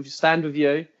 I'll stand with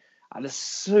you. And as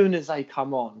soon as they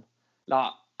come on,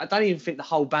 like, I don't even think the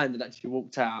whole band had actually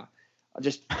walked out. I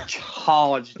just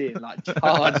charged in.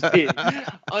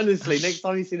 Honestly, next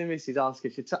time you see the missus, ask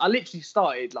if I literally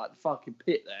started like the fucking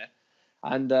pit there,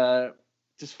 and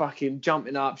just fucking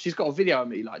jumping up. She's got a video of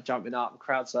me like jumping up,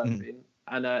 crowd surfing,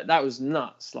 and that was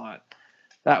nuts. Like,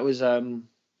 that was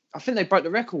I think they broke the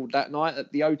record that night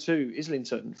at the O2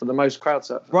 Islington for the most crowd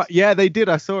surfers. Right, yeah, they did.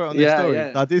 I saw it on their stories.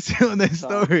 Yeah. I did see it on their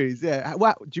stories. Yeah.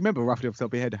 Wow. Do you remember roughly off the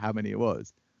top of your head how many it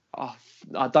was? Oh,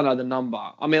 I don't know the number.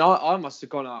 I mean, I must have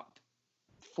gone up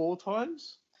 4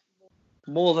 times.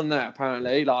 More than that,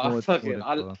 apparently. Like, I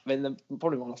mean, they're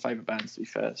probably one of my favourite bands, to be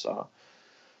fair. So,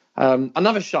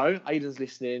 another show, Aiden's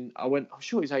listening. I'm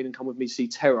sure it's Aiden come with me to see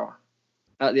Terror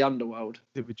at the Underworld.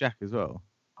 Did it with Jack as well?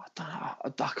 I don't know. I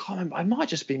can't remember. It might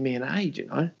just be me and Aid, you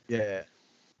know? Yeah.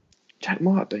 Jack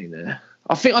might have been there.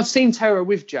 I think I've seen Terror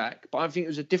with Jack, but I think it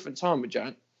was a different time with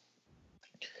Jack.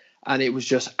 And it was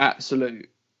just absolute,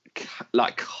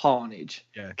 like, carnage.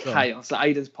 Yeah. Chaos.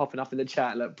 Like, Aiden's popping up in the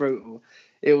chat, like, brutal.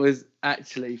 It was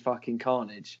actually fucking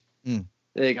carnage. There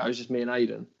you go. It was just me and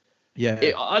Aiden.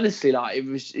 Yeah. Honestly, like, it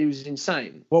was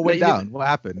insane. What went down? What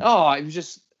happened? Oh, it was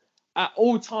just... At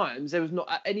all times, there was not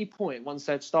at any point once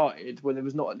they'd started when there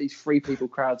was not at least 3 people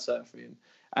crowd surfing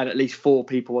and at least 4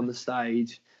 people on the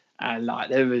stage, and like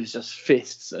there was just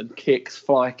fists and kicks,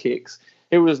 fly kicks.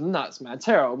 It was nuts, man.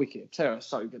 Terror, wicked. Terror,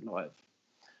 so good live.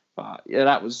 But yeah,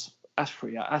 that's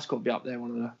got to be up there.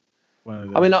 One of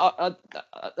them. I mean,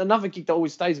 another gig that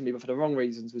always stays with me, but for the wrong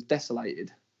reasons, was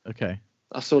Desolated. Okay.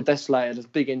 I saw Desolated. I was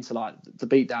big into like the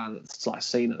beatdown that's like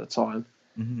scene at the time,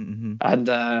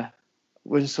 and.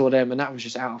 We saw them, and that was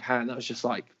just out of hand. That was just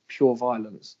like pure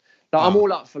violence. Like, I'm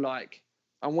all up for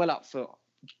I'm well up for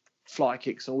fly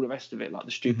kicks and all the rest of it, like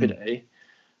the stupidity.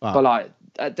 But like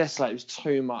at Desolate, it was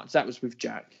too much. That was with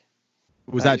Jack.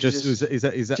 Was that just? Is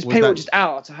that? Just people just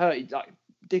out to hurt you, like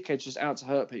dickheads just out to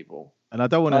hurt people. And I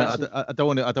don't want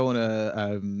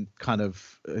to kind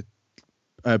of.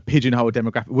 Pigeonhole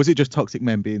demographic. Was it just toxic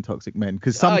men being toxic men?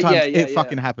 Because sometimes it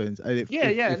fucking happens. And it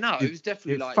was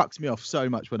definitely like fucks me off so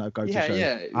much when I go to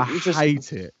shows. I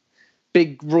hate it.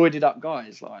 Big roided up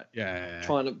guys, like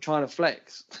trying to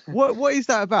flex. What is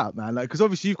that about, man? Like, because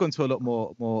obviously you've gone to a lot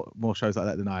more shows like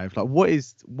that than I have. Like, what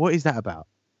is that about?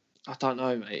 I don't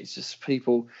know, mate. It's just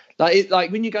people like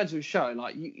when you go to a show,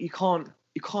 like you can't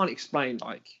explain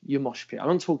like your mosh pit. I'm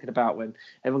not talking about when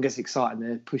everyone gets excited and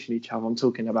they're pushing each other. I'm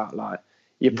talking about like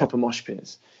your proper mosh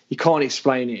pits. You can't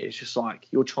explain it. It's just like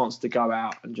your chance to go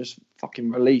out and just fucking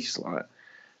release, like.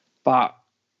 But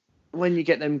when you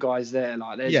get them guys there,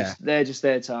 like they're just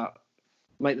there to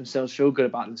make themselves feel good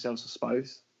about themselves, I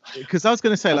suppose. Because I was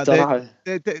going to say, like,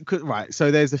 right.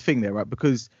 So there's a thing there, right?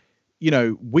 Because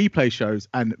we play shows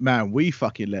and man, we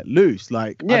fucking let loose.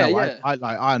 Like,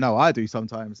 I know I do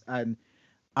sometimes, and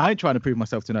I ain't trying to prove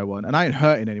myself to no one, and I ain't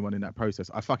hurting anyone in that process.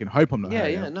 I fucking hope I'm not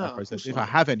hurting anyone in that process. If I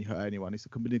have hurt anyone, it's a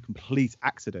complete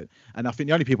accident. And I think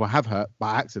the only people I have hurt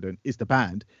by accident is the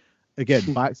band.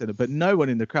 Again, by accident, but no one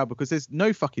in the crowd, because there's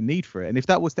no fucking need for it. And if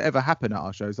that was to ever happen at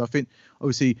our shows, I think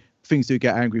obviously things do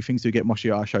get angry, things do get moshy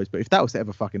at our shows. But if that was to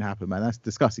ever fucking happen, man, that's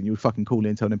disgusting. You would fucking call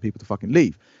in telling people to fucking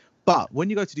leave. But when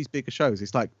you go to these bigger shows,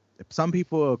 it's like some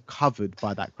people are covered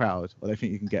by that crowd, or they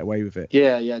think you can get away with it.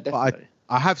 Yeah, definitely. But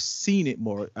I have seen it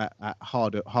more at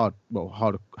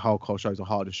hardcore shows or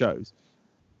harder shows.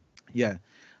 Yeah,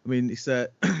 I mean it's a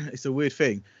weird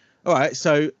thing. All right,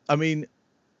 so I mean,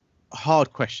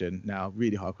 hard question now,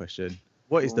 really hard question.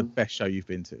 What is the best show you've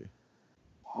been to?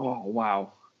 Oh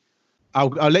wow. I'll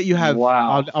let you have.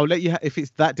 Wow. I'll let you. If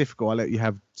it's that difficult, I'll let you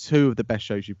have 2 of the best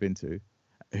shows you've been to.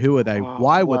 Who are they?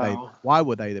 Why were they? Why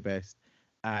were they the best?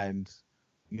 And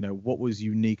what was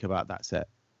unique about that set?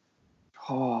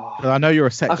 Oh, I know you're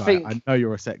a set guy. I know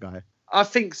you're a set guy. I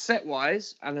think set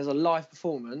wise and as a live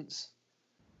performance,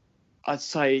 I'd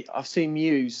say I've seen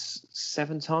Muse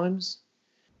 7 times.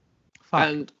 Fuck.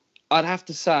 And I'd have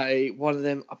to say one of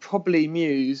them, probably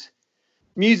Muse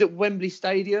at Wembley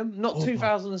Stadium, not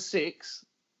 2006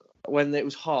 when it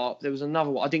was Harp. There was another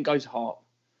one. I didn't go to Harp.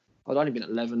 I'd only been at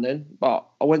 11 then, but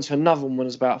I went to another one when I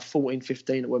was about 14,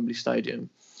 15 at Wembley Stadium.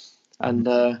 And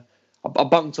I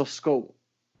bunked off school.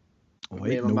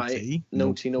 Me and my mate.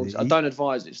 Naughty. I don't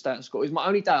advise it. Stay at school. It's my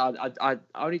only day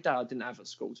I didn't have at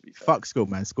school, to be fair. Fuck school,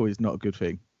 man. School is not a good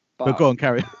thing. But go on,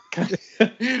 carry on.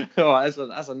 All right,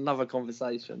 that's another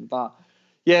conversation. But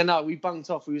yeah, no, we bunked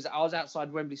off. I was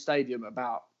outside Wembley Stadium at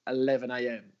about 11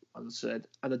 a.m. I said,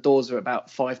 and the doors are about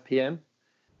 5 p.m.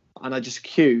 And I just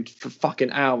queued for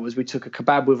fucking hours. We took a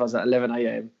kebab with us at 11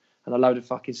 a.m. and a load of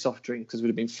fucking soft drinks because we'd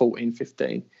have been 14,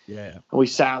 15. Yeah. And we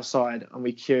sat outside and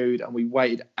we queued and we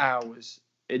waited hours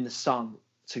in the sun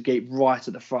to get right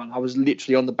at the front. I was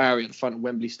literally on the barrier at the front of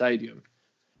Wembley Stadium.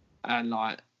 And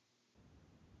like,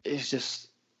 it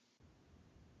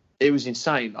was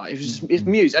insane. Like, it's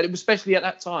Muse. And it was, especially at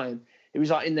that time, it was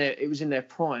like it was in their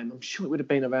prime. I'm sure it would have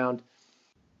been around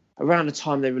the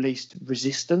time they released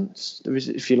Resistance.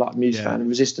 If you like Muse fan, the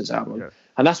Resistance album. Yeah.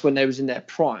 And that's when they was in their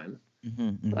prime.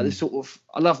 Like they sort of,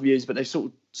 I love Muse, but they sort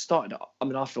of started. I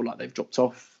mean, I feel like they've dropped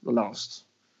off over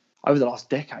the last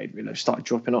decade. Really, they've started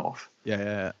dropping off.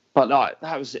 Yeah. But like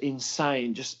that was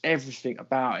insane. Just everything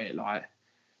about it. Like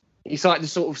it's like the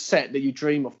sort of set that you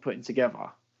dream of putting together,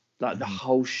 like the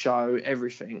whole show,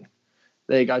 everything.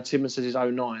 There you go. Tim says he's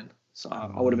 09, so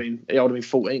I would have been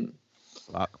 14.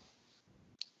 Fuck.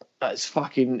 That's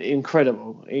fucking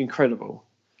incredible.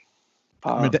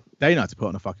 I mean, they know how to put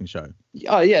on a fucking show.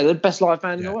 Oh yeah, the best live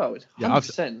band in the world. 100%.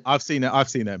 Yeah, I've seen it. I've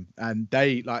seen them, and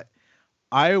they like.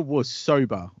 I was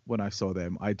sober when I saw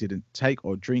them. I didn't take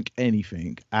or drink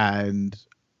anything, and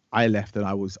I left, and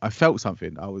I felt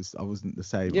something. I wasn't the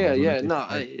same. Yeah. No,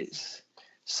 it's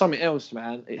something else,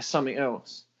 man. It's something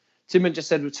else. Timon just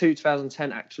said with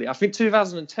 2010. Actually, I think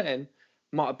 2010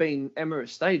 might have been Emirates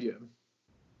Stadium,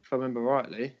 if I remember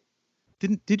rightly.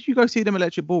 Did you go see them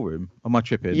Electric Ballroom on my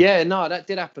trip in? Yeah, no, that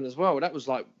did happen as well. That was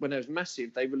like when it was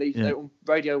massive. They released it on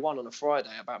Radio 1 on a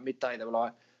Friday about midday. They were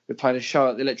like, we're playing a show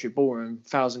at the Electric Ballroom,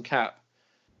 1,000 cap.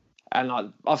 And like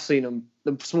I've seen them.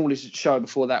 The smallest show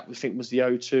before that, we think, was the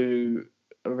O2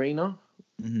 Arena,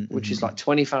 which is like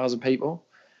 20,000 people.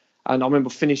 And I remember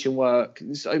finishing work.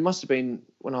 It must have been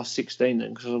when I was 16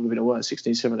 then, because I would have been at work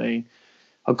 16, 17.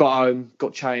 I got home,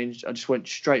 got changed. I just went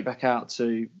straight back out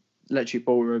to Electric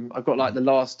Ballroom. I got like the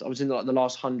last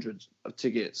 100 of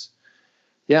tickets.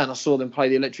 Yeah, and I saw them play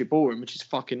the Electric Ballroom, which is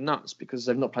fucking nuts because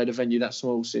they've not played a venue that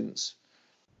small since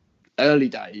early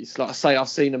days. Like I say, I've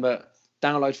seen them at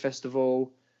Download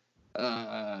Festival,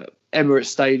 Emirates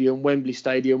Stadium, Wembley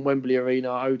Stadium, Wembley Arena,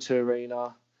 O2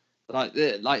 Arena,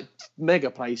 like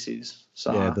mega places.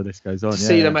 So yeah, the list goes on. To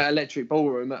see them at Electric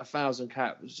Ballroom at 1,000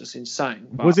 cap was just insane.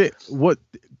 But was it what?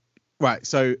 Right,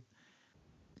 so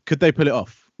could they pull it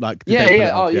off? Like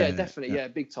definitely,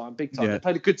 big time. Yeah. They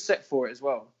played a good set for it as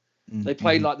well. They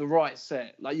played like the right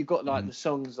set. Like you got like the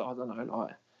songs that I don't know,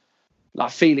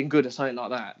 like Feeling Good or something like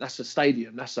that. That's a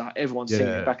stadium. That's like everyone singing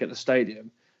it back at the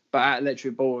stadium. But at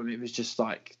Electric Ballroom, it was just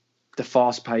like the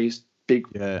fast-paced, big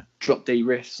drop D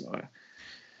riffs. Like.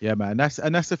 Yeah, man. That's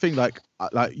the thing. Like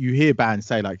you hear bands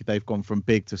say like they've gone from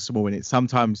big to small, and it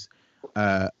sometimes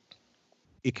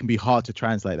it can be hard to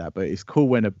translate that. But it's cool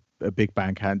when a big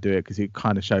band can do it because it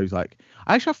kind of shows like.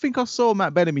 I think I saw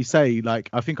Matt Bellamy say like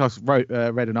I think I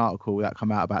read an article that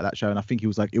come out about that show, and I think he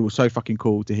was like it was so fucking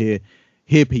cool to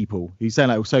hear people. He's saying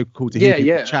like it was so cool to hear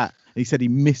people chat. And he said he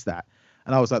missed that,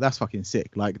 and I was like that's fucking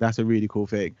sick. Like that's a really cool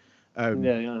thing.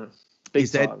 Big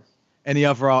is there time. Any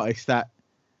other artists that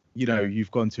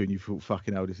you've gone to and you thought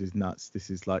fucking hell this is nuts? This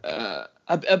is like I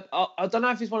don't know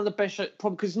if it's one of the best shows,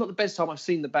 probably because it's not the best time I've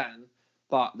seen the band,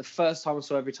 but the first time I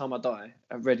saw Every Time I Die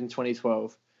at Reading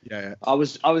 2012. Yeah. I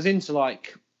was into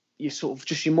like your sort of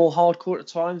just your more hardcore at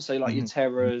the time, so like your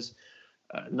Terrors,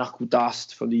 Knuckle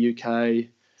Dust from the UK,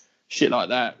 shit like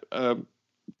that,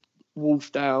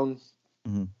 Wolf Down,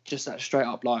 just that straight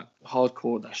up like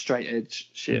hardcore, that straight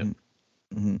edge shit.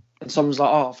 And someone's like,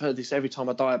 "Oh, I've heard this Every Time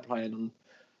I Die playing on."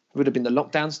 It would have been the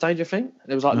Lockdown stage, I think.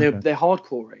 And it was like they're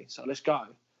hardcore-y, so let's go.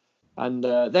 And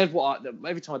they're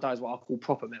Every Time I Die is what I call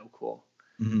proper metalcore.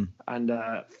 And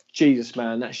Jesus,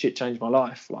 man, that shit changed my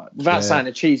life. Like without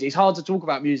sounding cheesy, it's hard to talk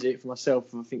about music for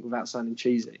myself. I think without sounding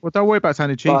cheesy. Well, don't worry about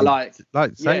sounding cheesy.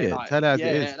 But say it. Tell it as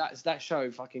it is. That show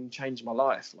fucking changed my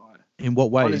life. Like in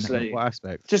what way? Honestly, in what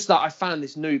aspect? Just that I found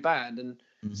this new band, and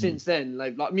since then,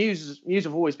 like Muse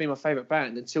have always been my favorite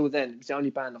band. Until then, it was the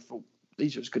only band I thought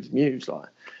these are as good as Muse. Like,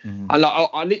 and like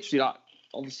I literally like.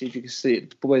 Obviously, if you can see it,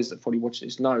 the boys that probably watching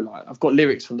this know. Like, I've got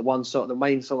lyrics from the one song, the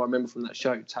main song I remember from that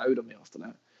show, tattooed on me after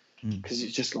that, because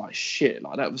it's just like shit.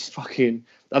 Like that was fucking.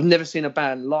 I've never seen a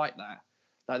band like that.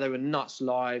 Like they were nuts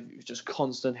live. It was just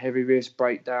constant heavy riffs,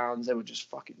 breakdowns. They were just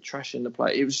fucking trashing the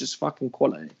play. It was just fucking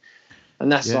quality.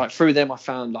 And that's like through them I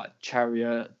found like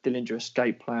Chariot, Dillinger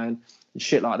Escape Plan, and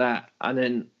shit like that. And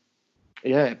then,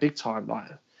 big time.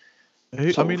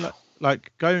 Like, I mean,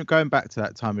 like going back to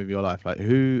that time of your life, like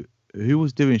who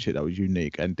was doing shit that was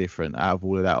unique and different out of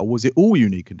all of that, or was it all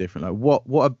unique and different? Like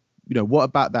what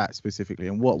about that specifically,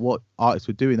 and what artists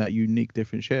were doing that unique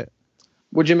different shit?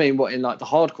 What do you mean? What in like the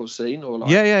hardcore scene or like?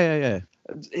 Yeah.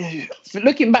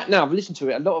 Looking back now, I've listened to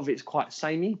it. A lot of it's quite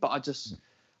samey, but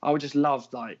I would just love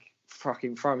like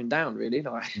fucking throwing down really,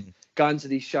 like going to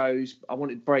these shows. I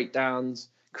wanted breakdowns,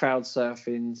 crowd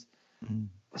surfing.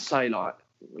 Say like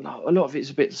a lot of it's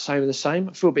a bit the same.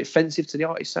 I feel a bit offensive to the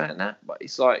artist saying that, but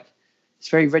it's like. It's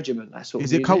very regiment. That sort of.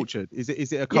 Is it cultured? Is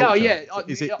it a culture? Yeah.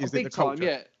 Is it big the culture? Time,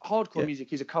 yeah. Hardcore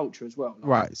music is a culture as well. Like.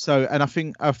 Right. So, and I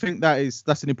think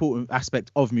that's an important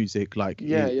aspect of music. Like,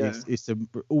 it's to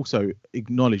also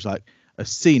acknowledge like a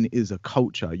scene is a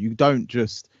culture. You don't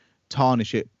just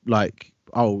tarnish it like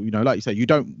like you say, you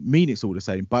don't mean it's all the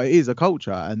same, but it is a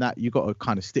culture, and that you got to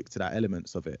kind of stick to that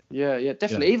elements of it. Yeah,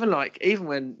 definitely. Yeah. Even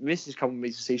when Mrs. come with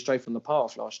me to see Straight from the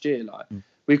Path last year, like.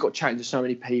 We got chatting to so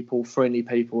many people, friendly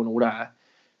people and all that.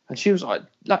 And she was like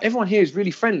everyone here is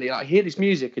really friendly. Like, I hear this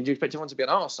music and you expect everyone to be an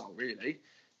arsehole, really.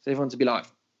 So everyone to be like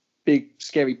big,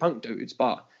 scary punk dudes,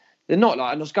 but they're not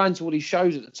like. And I was going to all these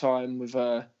shows at the time with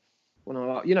when I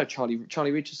like, you know, Charlie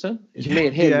Richardson. It's me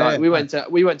and him. We went to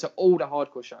all the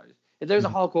hardcore shows. If there was a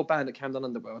hardcore band at Camden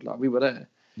Underworld, like we were there.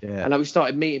 Yeah. And like we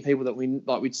started meeting people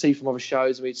that we'd see from other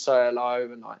shows, and we'd say hello,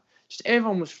 and like just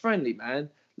everyone was friendly, man.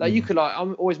 Like you could I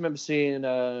always remember seeing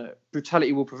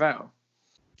Brutality Will Prevail.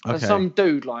 Okay. And some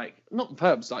dude, like, not on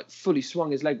purpose, like fully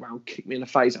swung his leg round, kicked me in the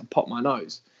face and popped my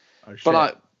nose. Oh, shit. But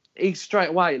like he straight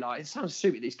away, like, it sounds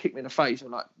stupid, he's kicked me in the face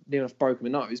and like near enough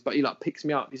broken my nose, but he like picks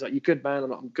me up. He's like, "You good, man?" I'm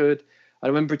like, "I'm good."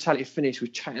 And when Brutality finished, we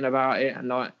were chatting about it, and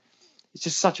like it's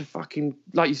just such a fucking,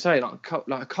 like you say, like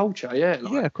a culture, yeah.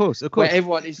 Like, yeah, of course. Where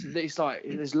everyone is, it's like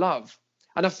there's love.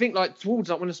 And I think like towards,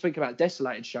 like when I speak about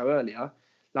Desolated show earlier,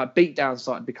 like Beatdown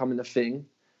started becoming a thing,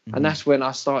 and that's when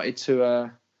I started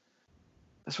to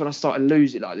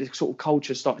lose it. Like this sort of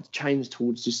culture started to change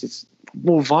towards just this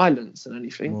more violence than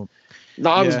anything.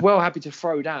 I was well happy to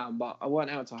throw down, but I weren't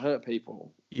out to hurt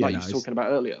people, like you were talking about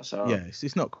earlier. So yeah,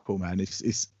 it's not cool, man. It's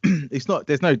it's not.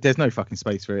 There's no fucking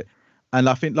space for it. And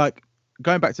I think like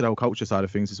going back to the whole culture side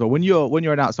of things as well. When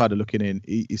you're an outsider looking in,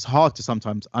 it's hard to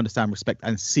sometimes understand, respect,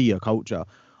 and see a culture.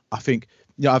 I think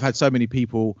I've had so many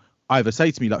people either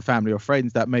say to me, like family or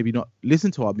friends, that maybe not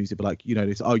listen to our music, but like,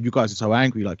 this, "Oh, you guys are so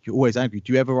angry. Like, you're always angry.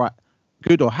 Do you ever write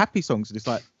good or happy songs?" And it's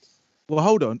like, well,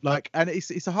 hold on. Like, and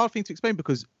it's a hard thing to explain,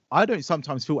 because I don't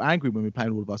sometimes feel angry when we're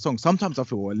playing all of our songs. Sometimes I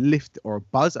feel a lift or a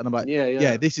buzz, and I'm like,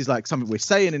 yeah, this is like something we're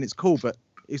saying and it's cool, but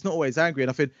it's not always angry. And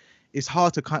I think it's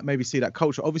hard to kind of maybe see that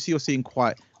culture. Obviously, you're seeing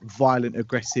quite violent,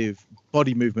 aggressive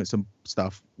body movements and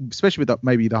stuff, especially with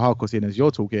maybe the hardcore scene as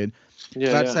you're talking. But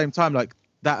at the same time, like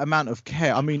that amount of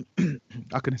care. I mean,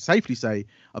 I can safely say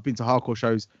I've been to hardcore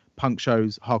shows, punk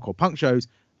shows, hardcore punk shows,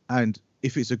 and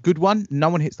if it's a good one, no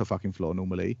one hits the fucking floor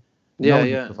normally.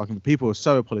 People are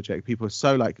so apologetic. People are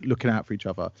so like looking out for each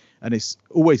other, and it's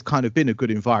always kind of been a good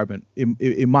environment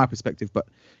in my perspective. But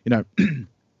and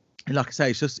like I say,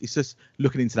 it's just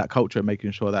looking into that culture and making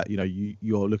sure that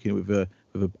you're looking with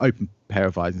an open pair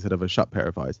of eyes instead of a shut pair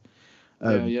of eyes.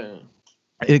 And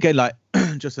again, like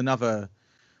just another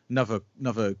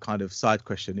kind of side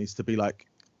question is to be like,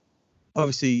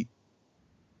 obviously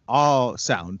our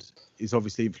sound is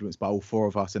obviously influenced by all four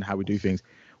of us and how we do things.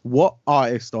 What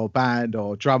artist or band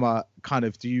or drummer kind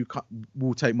of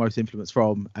will take most influence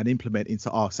from and implement into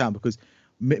our sound? Because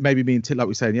maybe me and Tid, like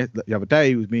we were saying the other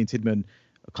day, was me and Tidman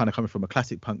kind of coming from a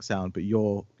classic punk sound, but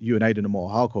you and Aidan are more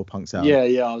hardcore punk sound. Yeah,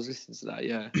 I was listening to that.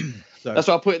 Yeah, so, that's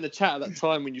what I put in the chat at that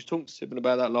time when you talked to Tidman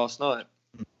about that last night.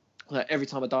 Like, Every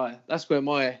Time I Die, that's where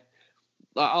my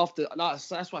that's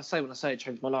what I say when I say it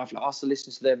changed my life. Like, after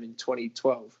listening to them in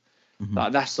 2012,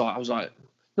 like that's like I was like,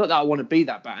 not that I want to be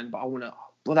that band, but I want to.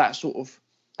 Well, that sort of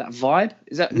that vibe,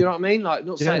 is that, you know what I mean? Like,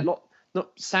 not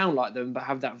sound like them, but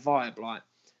have that vibe, like.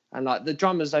 And like the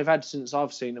drummers they've had since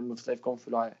I've seen them, they've gone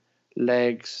through like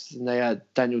Legs, and they had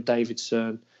Daniel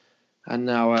Davidson, and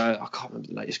now I can't remember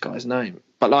the latest guy's name,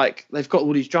 but like they've got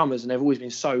all these drummers and they've always been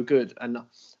so good, and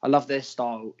I love their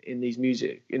style in these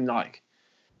music. In like,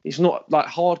 it's not like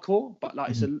hardcore, but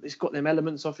like it's got them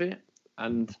elements of it,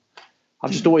 and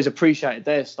I've just always appreciated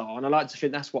their style, and I like to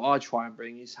think that's what I try and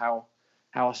bring, is how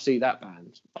I see that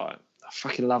band. I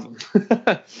fucking love them.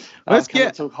 I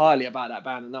can't talk highly about that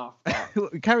band enough.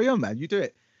 Carry on, man. You do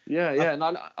it. Yeah. And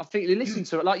I think you listen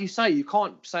to it, like you say, you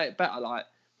can't say it better. Like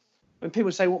when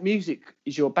people say, "What music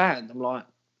is your band?" I'm like,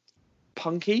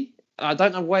 punky. And I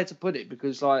don't know where to put it,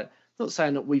 because like, not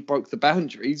saying that we broke the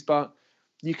boundaries, but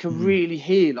you can really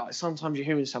hear, like, sometimes you're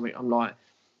hearing something,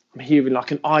 I'm hearing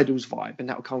like an Idols vibe, and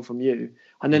that'll come from you.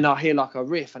 And then I'll hear like a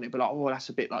riff, and it'll be like, "Oh, that's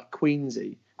a bit like Queens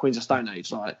of Stone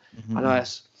Age." Like,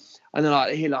 and then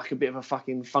I hear like a bit of a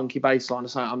fucking funky bass line or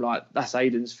something. I'm like, that's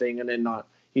Aidan's thing. And then like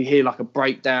you hear like a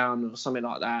breakdown or something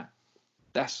like that.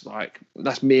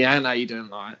 That's me and Aidan.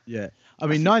 Like, yeah. I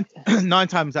mean, nine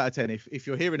times out of 10, if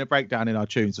you're hearing a breakdown in our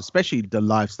tunes, especially the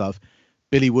live stuff,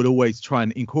 Billy would always try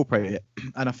and incorporate it.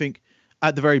 And I think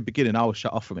at the very beginning, I was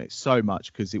shut off from it so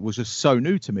much because it was just so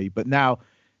new to me. But now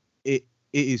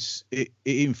it's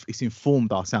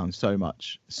informed our sound so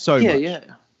much. Much.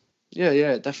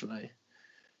 Yeah, definitely.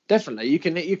 You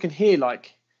can hear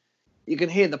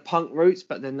the punk roots,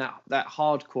 but then that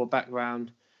hardcore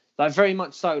background, like very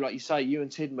much so, like you say, you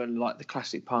and Tidman, like the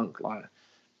classic punk, like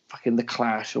fucking The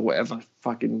Clash or whatever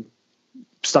fucking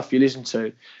stuff you listen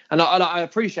to, and I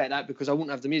appreciate that, because I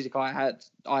wouldn't have the music I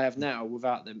have now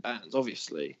without them bands.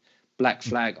 Obviously, Black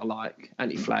Flag, I like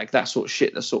Anti-Flag, that sort of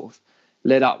shit that sort of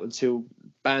led up until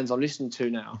bands I'm listening to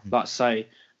now, like say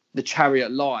the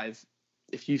Chariot Live.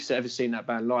 if you've ever seen that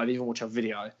band live, even watch a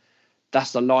video,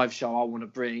 that's the live show I want to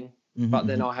bring. But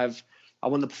then I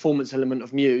want the performance element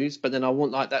of Muse, but then I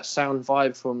want like that sound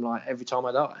vibe from like Every Time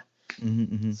I Die.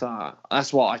 So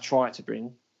that's what I try to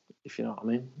bring, if you know what I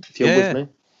mean. If you're with me.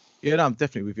 Yeah, no, I'm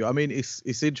definitely with you. I mean,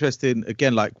 it's interesting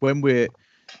again. Like when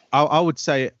I would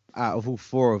say out of all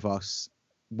four of us,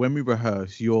 when we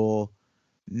rehearse, you're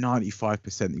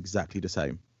 95% exactly the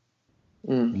same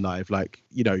live. Like,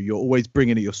 you know, you're always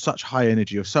bringing it. You're such high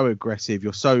energy. You're so aggressive.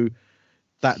 You're so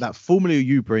that formula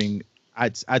you bring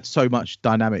adds so much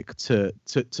dynamic to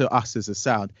us as a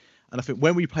sound. And I think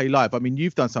when we play live, I mean,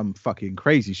 you've done some fucking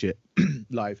crazy shit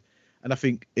live, and I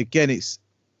think again, it's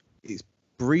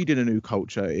breeding a new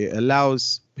culture. It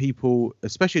allows people,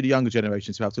 especially the younger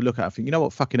generations, to have to look at it and think, you know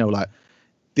what, fucking hell, like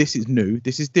this is new,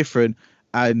 this is different,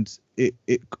 and it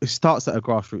starts at a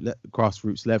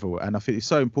grassroots level. And I think it's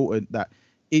so important that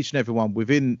each and everyone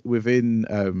within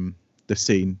the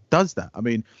scene does that. I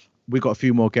mean, we've got a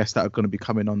few more guests that are going to be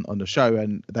coming on the show,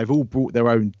 and they've all brought their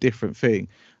own different thing.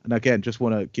 And again, just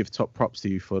want to give top props to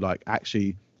you for like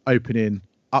actually opening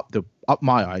up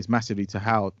my eyes massively to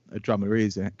how a drummer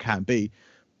is and can be.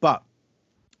 But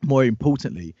more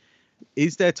importantly,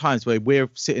 is there times where we're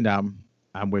sitting down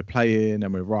and we're playing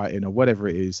and we're writing or whatever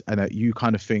it is, and that you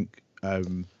kind of think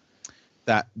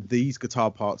that these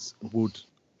guitar parts would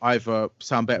either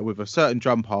sound better with a certain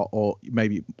drum part, or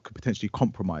maybe could potentially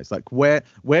compromise? Like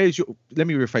where's your, let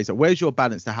me rephrase that, where's your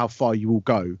balance to how far you will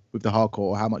go with the hardcore,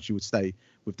 or how much you would stay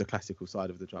with the classical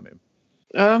side of the drumming?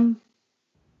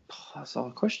 That's a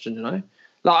hard question, you know.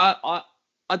 Like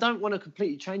I don't want to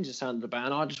completely change the sound of the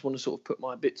band. I just want to sort of put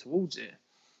my bit towards it,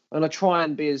 and I try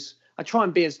and be as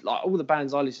like all the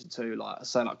bands I listen to, like I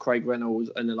say, like Craig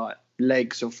Reynolds and like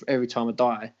Legs or Every Time I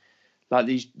Die, like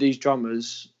these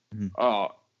drummers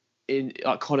are in,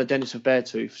 like Connor Dennis of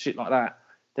Beartooth, shit like that.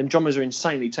 Them drummers are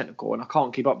insanely technical, and I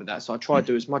can't keep up with that. So I try to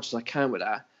do as much as I can with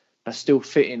that, but still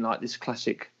fit in like this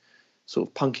classic sort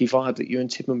of punky vibe that you and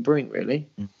Tidman bring, really.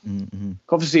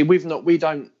 Obviously, we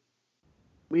don't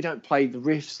play the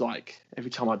riffs like Every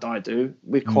Time I Die do.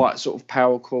 We're quite sort of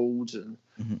power chords and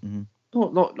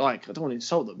not like, I don't want to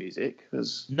insult the music,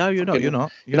 because no, you're not. You know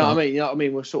what I mean? You know what I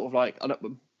mean? We're sort of like,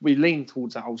 we lean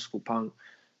towards that old school punk,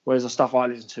 whereas the stuff I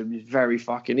listen to is very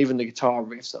fucking, even the guitar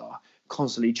riffs are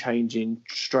constantly changing,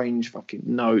 strange fucking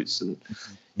notes, and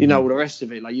you know all the rest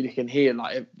of it. Like you can hear,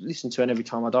 like listen to an Every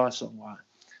Time I Die song, like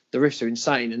the riffs are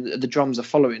insane and the drums are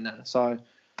following that. So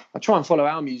I try and follow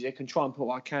our music and try and put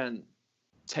what I can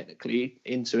technically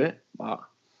into it, but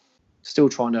still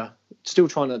trying to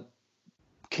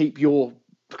keep your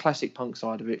classic punk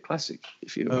side of it classic,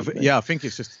 if you know what I mean. Yeah, I think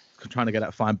it's just trying to get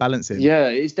that fine balance in. Yeah,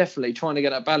 it's definitely trying to get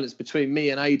that balance between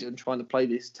me and Aidan trying to play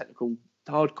this technical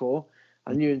hardcore,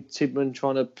 and you and Tidman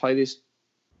trying to play this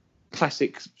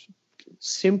classic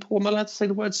simple, am I allowed to say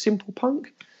the word simple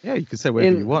punk? Yeah, you can say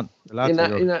whatever you want. In that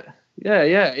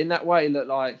way that,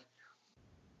 like,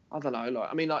 I don't know,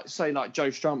 like, I mean, like, say, like, Joe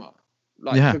Strummer.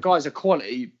 Like, the guy's a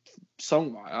quality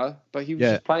songwriter, but he was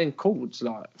just playing chords,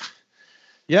 like...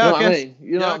 Yeah, you know what I mean?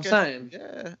 You know what I'm saying?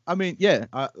 Yeah, I mean, yeah,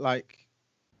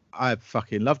 I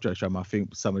fucking love Joe Strummer. I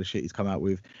think some of the shit he's come out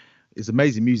with is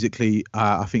amazing musically.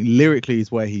 I think lyrically is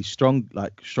where he's strong.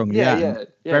 Like,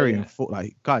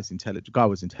 guy's intelligent. Guy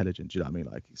was intelligent. Do you know what I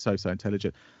mean? Like, so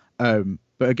intelligent.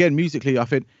 But again, musically, I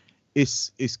think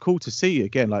it's cool to see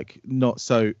again. Like, not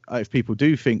so if people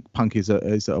do think punk is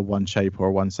a one shape or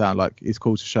a one sound, like it's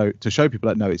cool to show people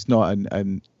that no, it's not,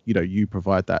 and you know, you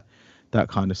provide that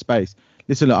kind of space.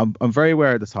 Listen, look, I'm very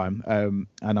aware of the time, and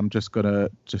I'm just gonna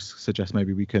suggest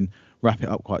maybe we can wrap it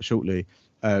up quite shortly.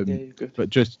 But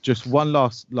just one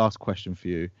last question for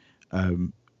you.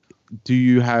 Do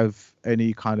you have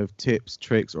any kind of tips,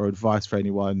 tricks, or advice for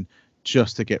anyone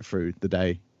just to get through the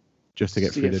day? Just to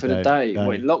get through the day.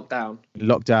 What, in lockdown?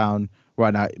 Lockdown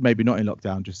right now, maybe not in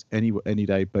lockdown, just any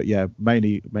day. But yeah,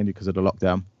 mainly because of the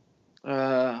lockdown.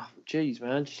 Geez,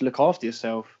 man, just look after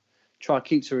yourself. Try to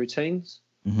keep to routines.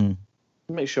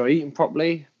 Make sure you're eating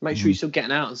properly. Make sure you're still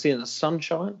getting out and seeing the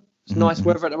sunshine. It's nice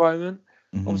weather at the moment.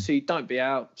 Obviously, don't be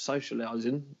out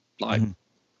socialising like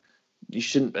you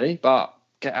shouldn't be, but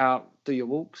get out, do your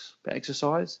walks, bit of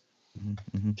exercise.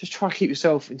 Just try to keep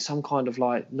yourself in some kind of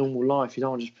like normal life. You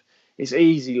don't want to just. It's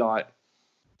easy, like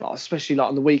especially like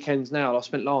on the weekends now. I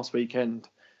spent last weekend.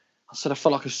 I said I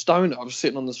felt like a stoner. I was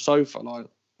sitting on the sofa, like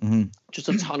just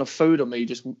a ton of food on me,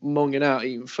 just monging out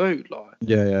eating food, like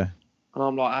yeah. And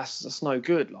I'm like, that's no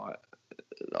good. Like,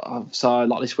 so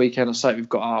like this weekend, I say we've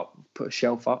got up, put a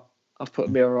shelf up, I've put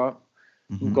a mirror up,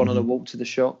 we've gone on a walk to the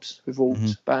shops, we've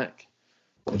walked back,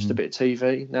 watched a bit of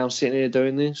TV. Now I'm sitting here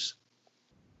doing this.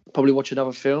 Probably watch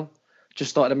another film.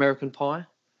 just started American Pie.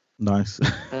 Nice.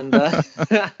 And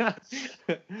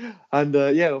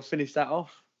we'll finish that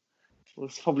off. We'll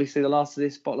probably see the last of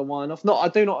this bottle of wine off. I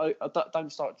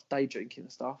don't start day drinking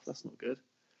and stuff. That's not good.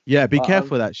 Yeah, be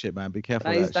careful of that shit, man. Be careful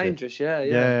of that shit. It's dangerous,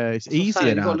 yeah. It's easier now.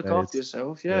 You've got to look after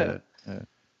yourself, yeah,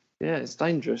 it's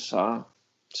dangerous.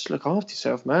 Just look after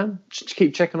yourself, man. Just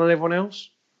keep checking on everyone else.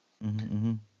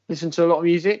 Mm-hmm. Listen to a lot of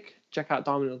music. Check out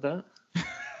Diamond or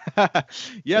Dirt.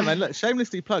 Yeah, man. Look,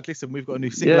 shamelessly plug. Listen, we've got a new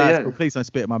single out called Please Don't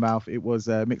Spit in My Mouth. It was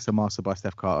mixed and mastered by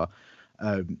Steph Carter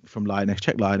from Lioness.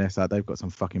 Check Lioness out. They've got some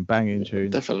fucking banging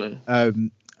tunes. Definitely.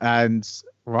 And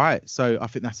right, so I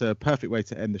think that's a perfect way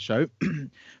to end the show.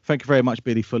 Thank you very much,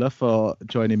 Billy Fuller, for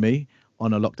joining me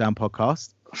on a Lockdown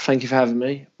podcast. Thank you for having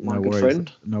me, my good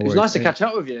friend. No worries. It's nice to catch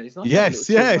up with you. It's nice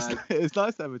it's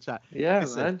nice to have a chat. Yeah,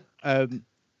 man.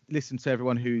 Listen to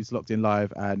everyone who's locked in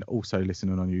live and also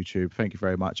listening on YouTube. Thank you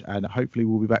very much. And hopefully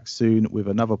we'll be back soon with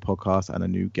another podcast and a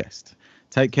new guest.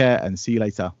 Take care and see you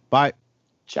later. Bye.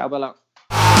 Ciao, Bella.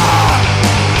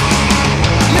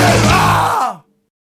 You are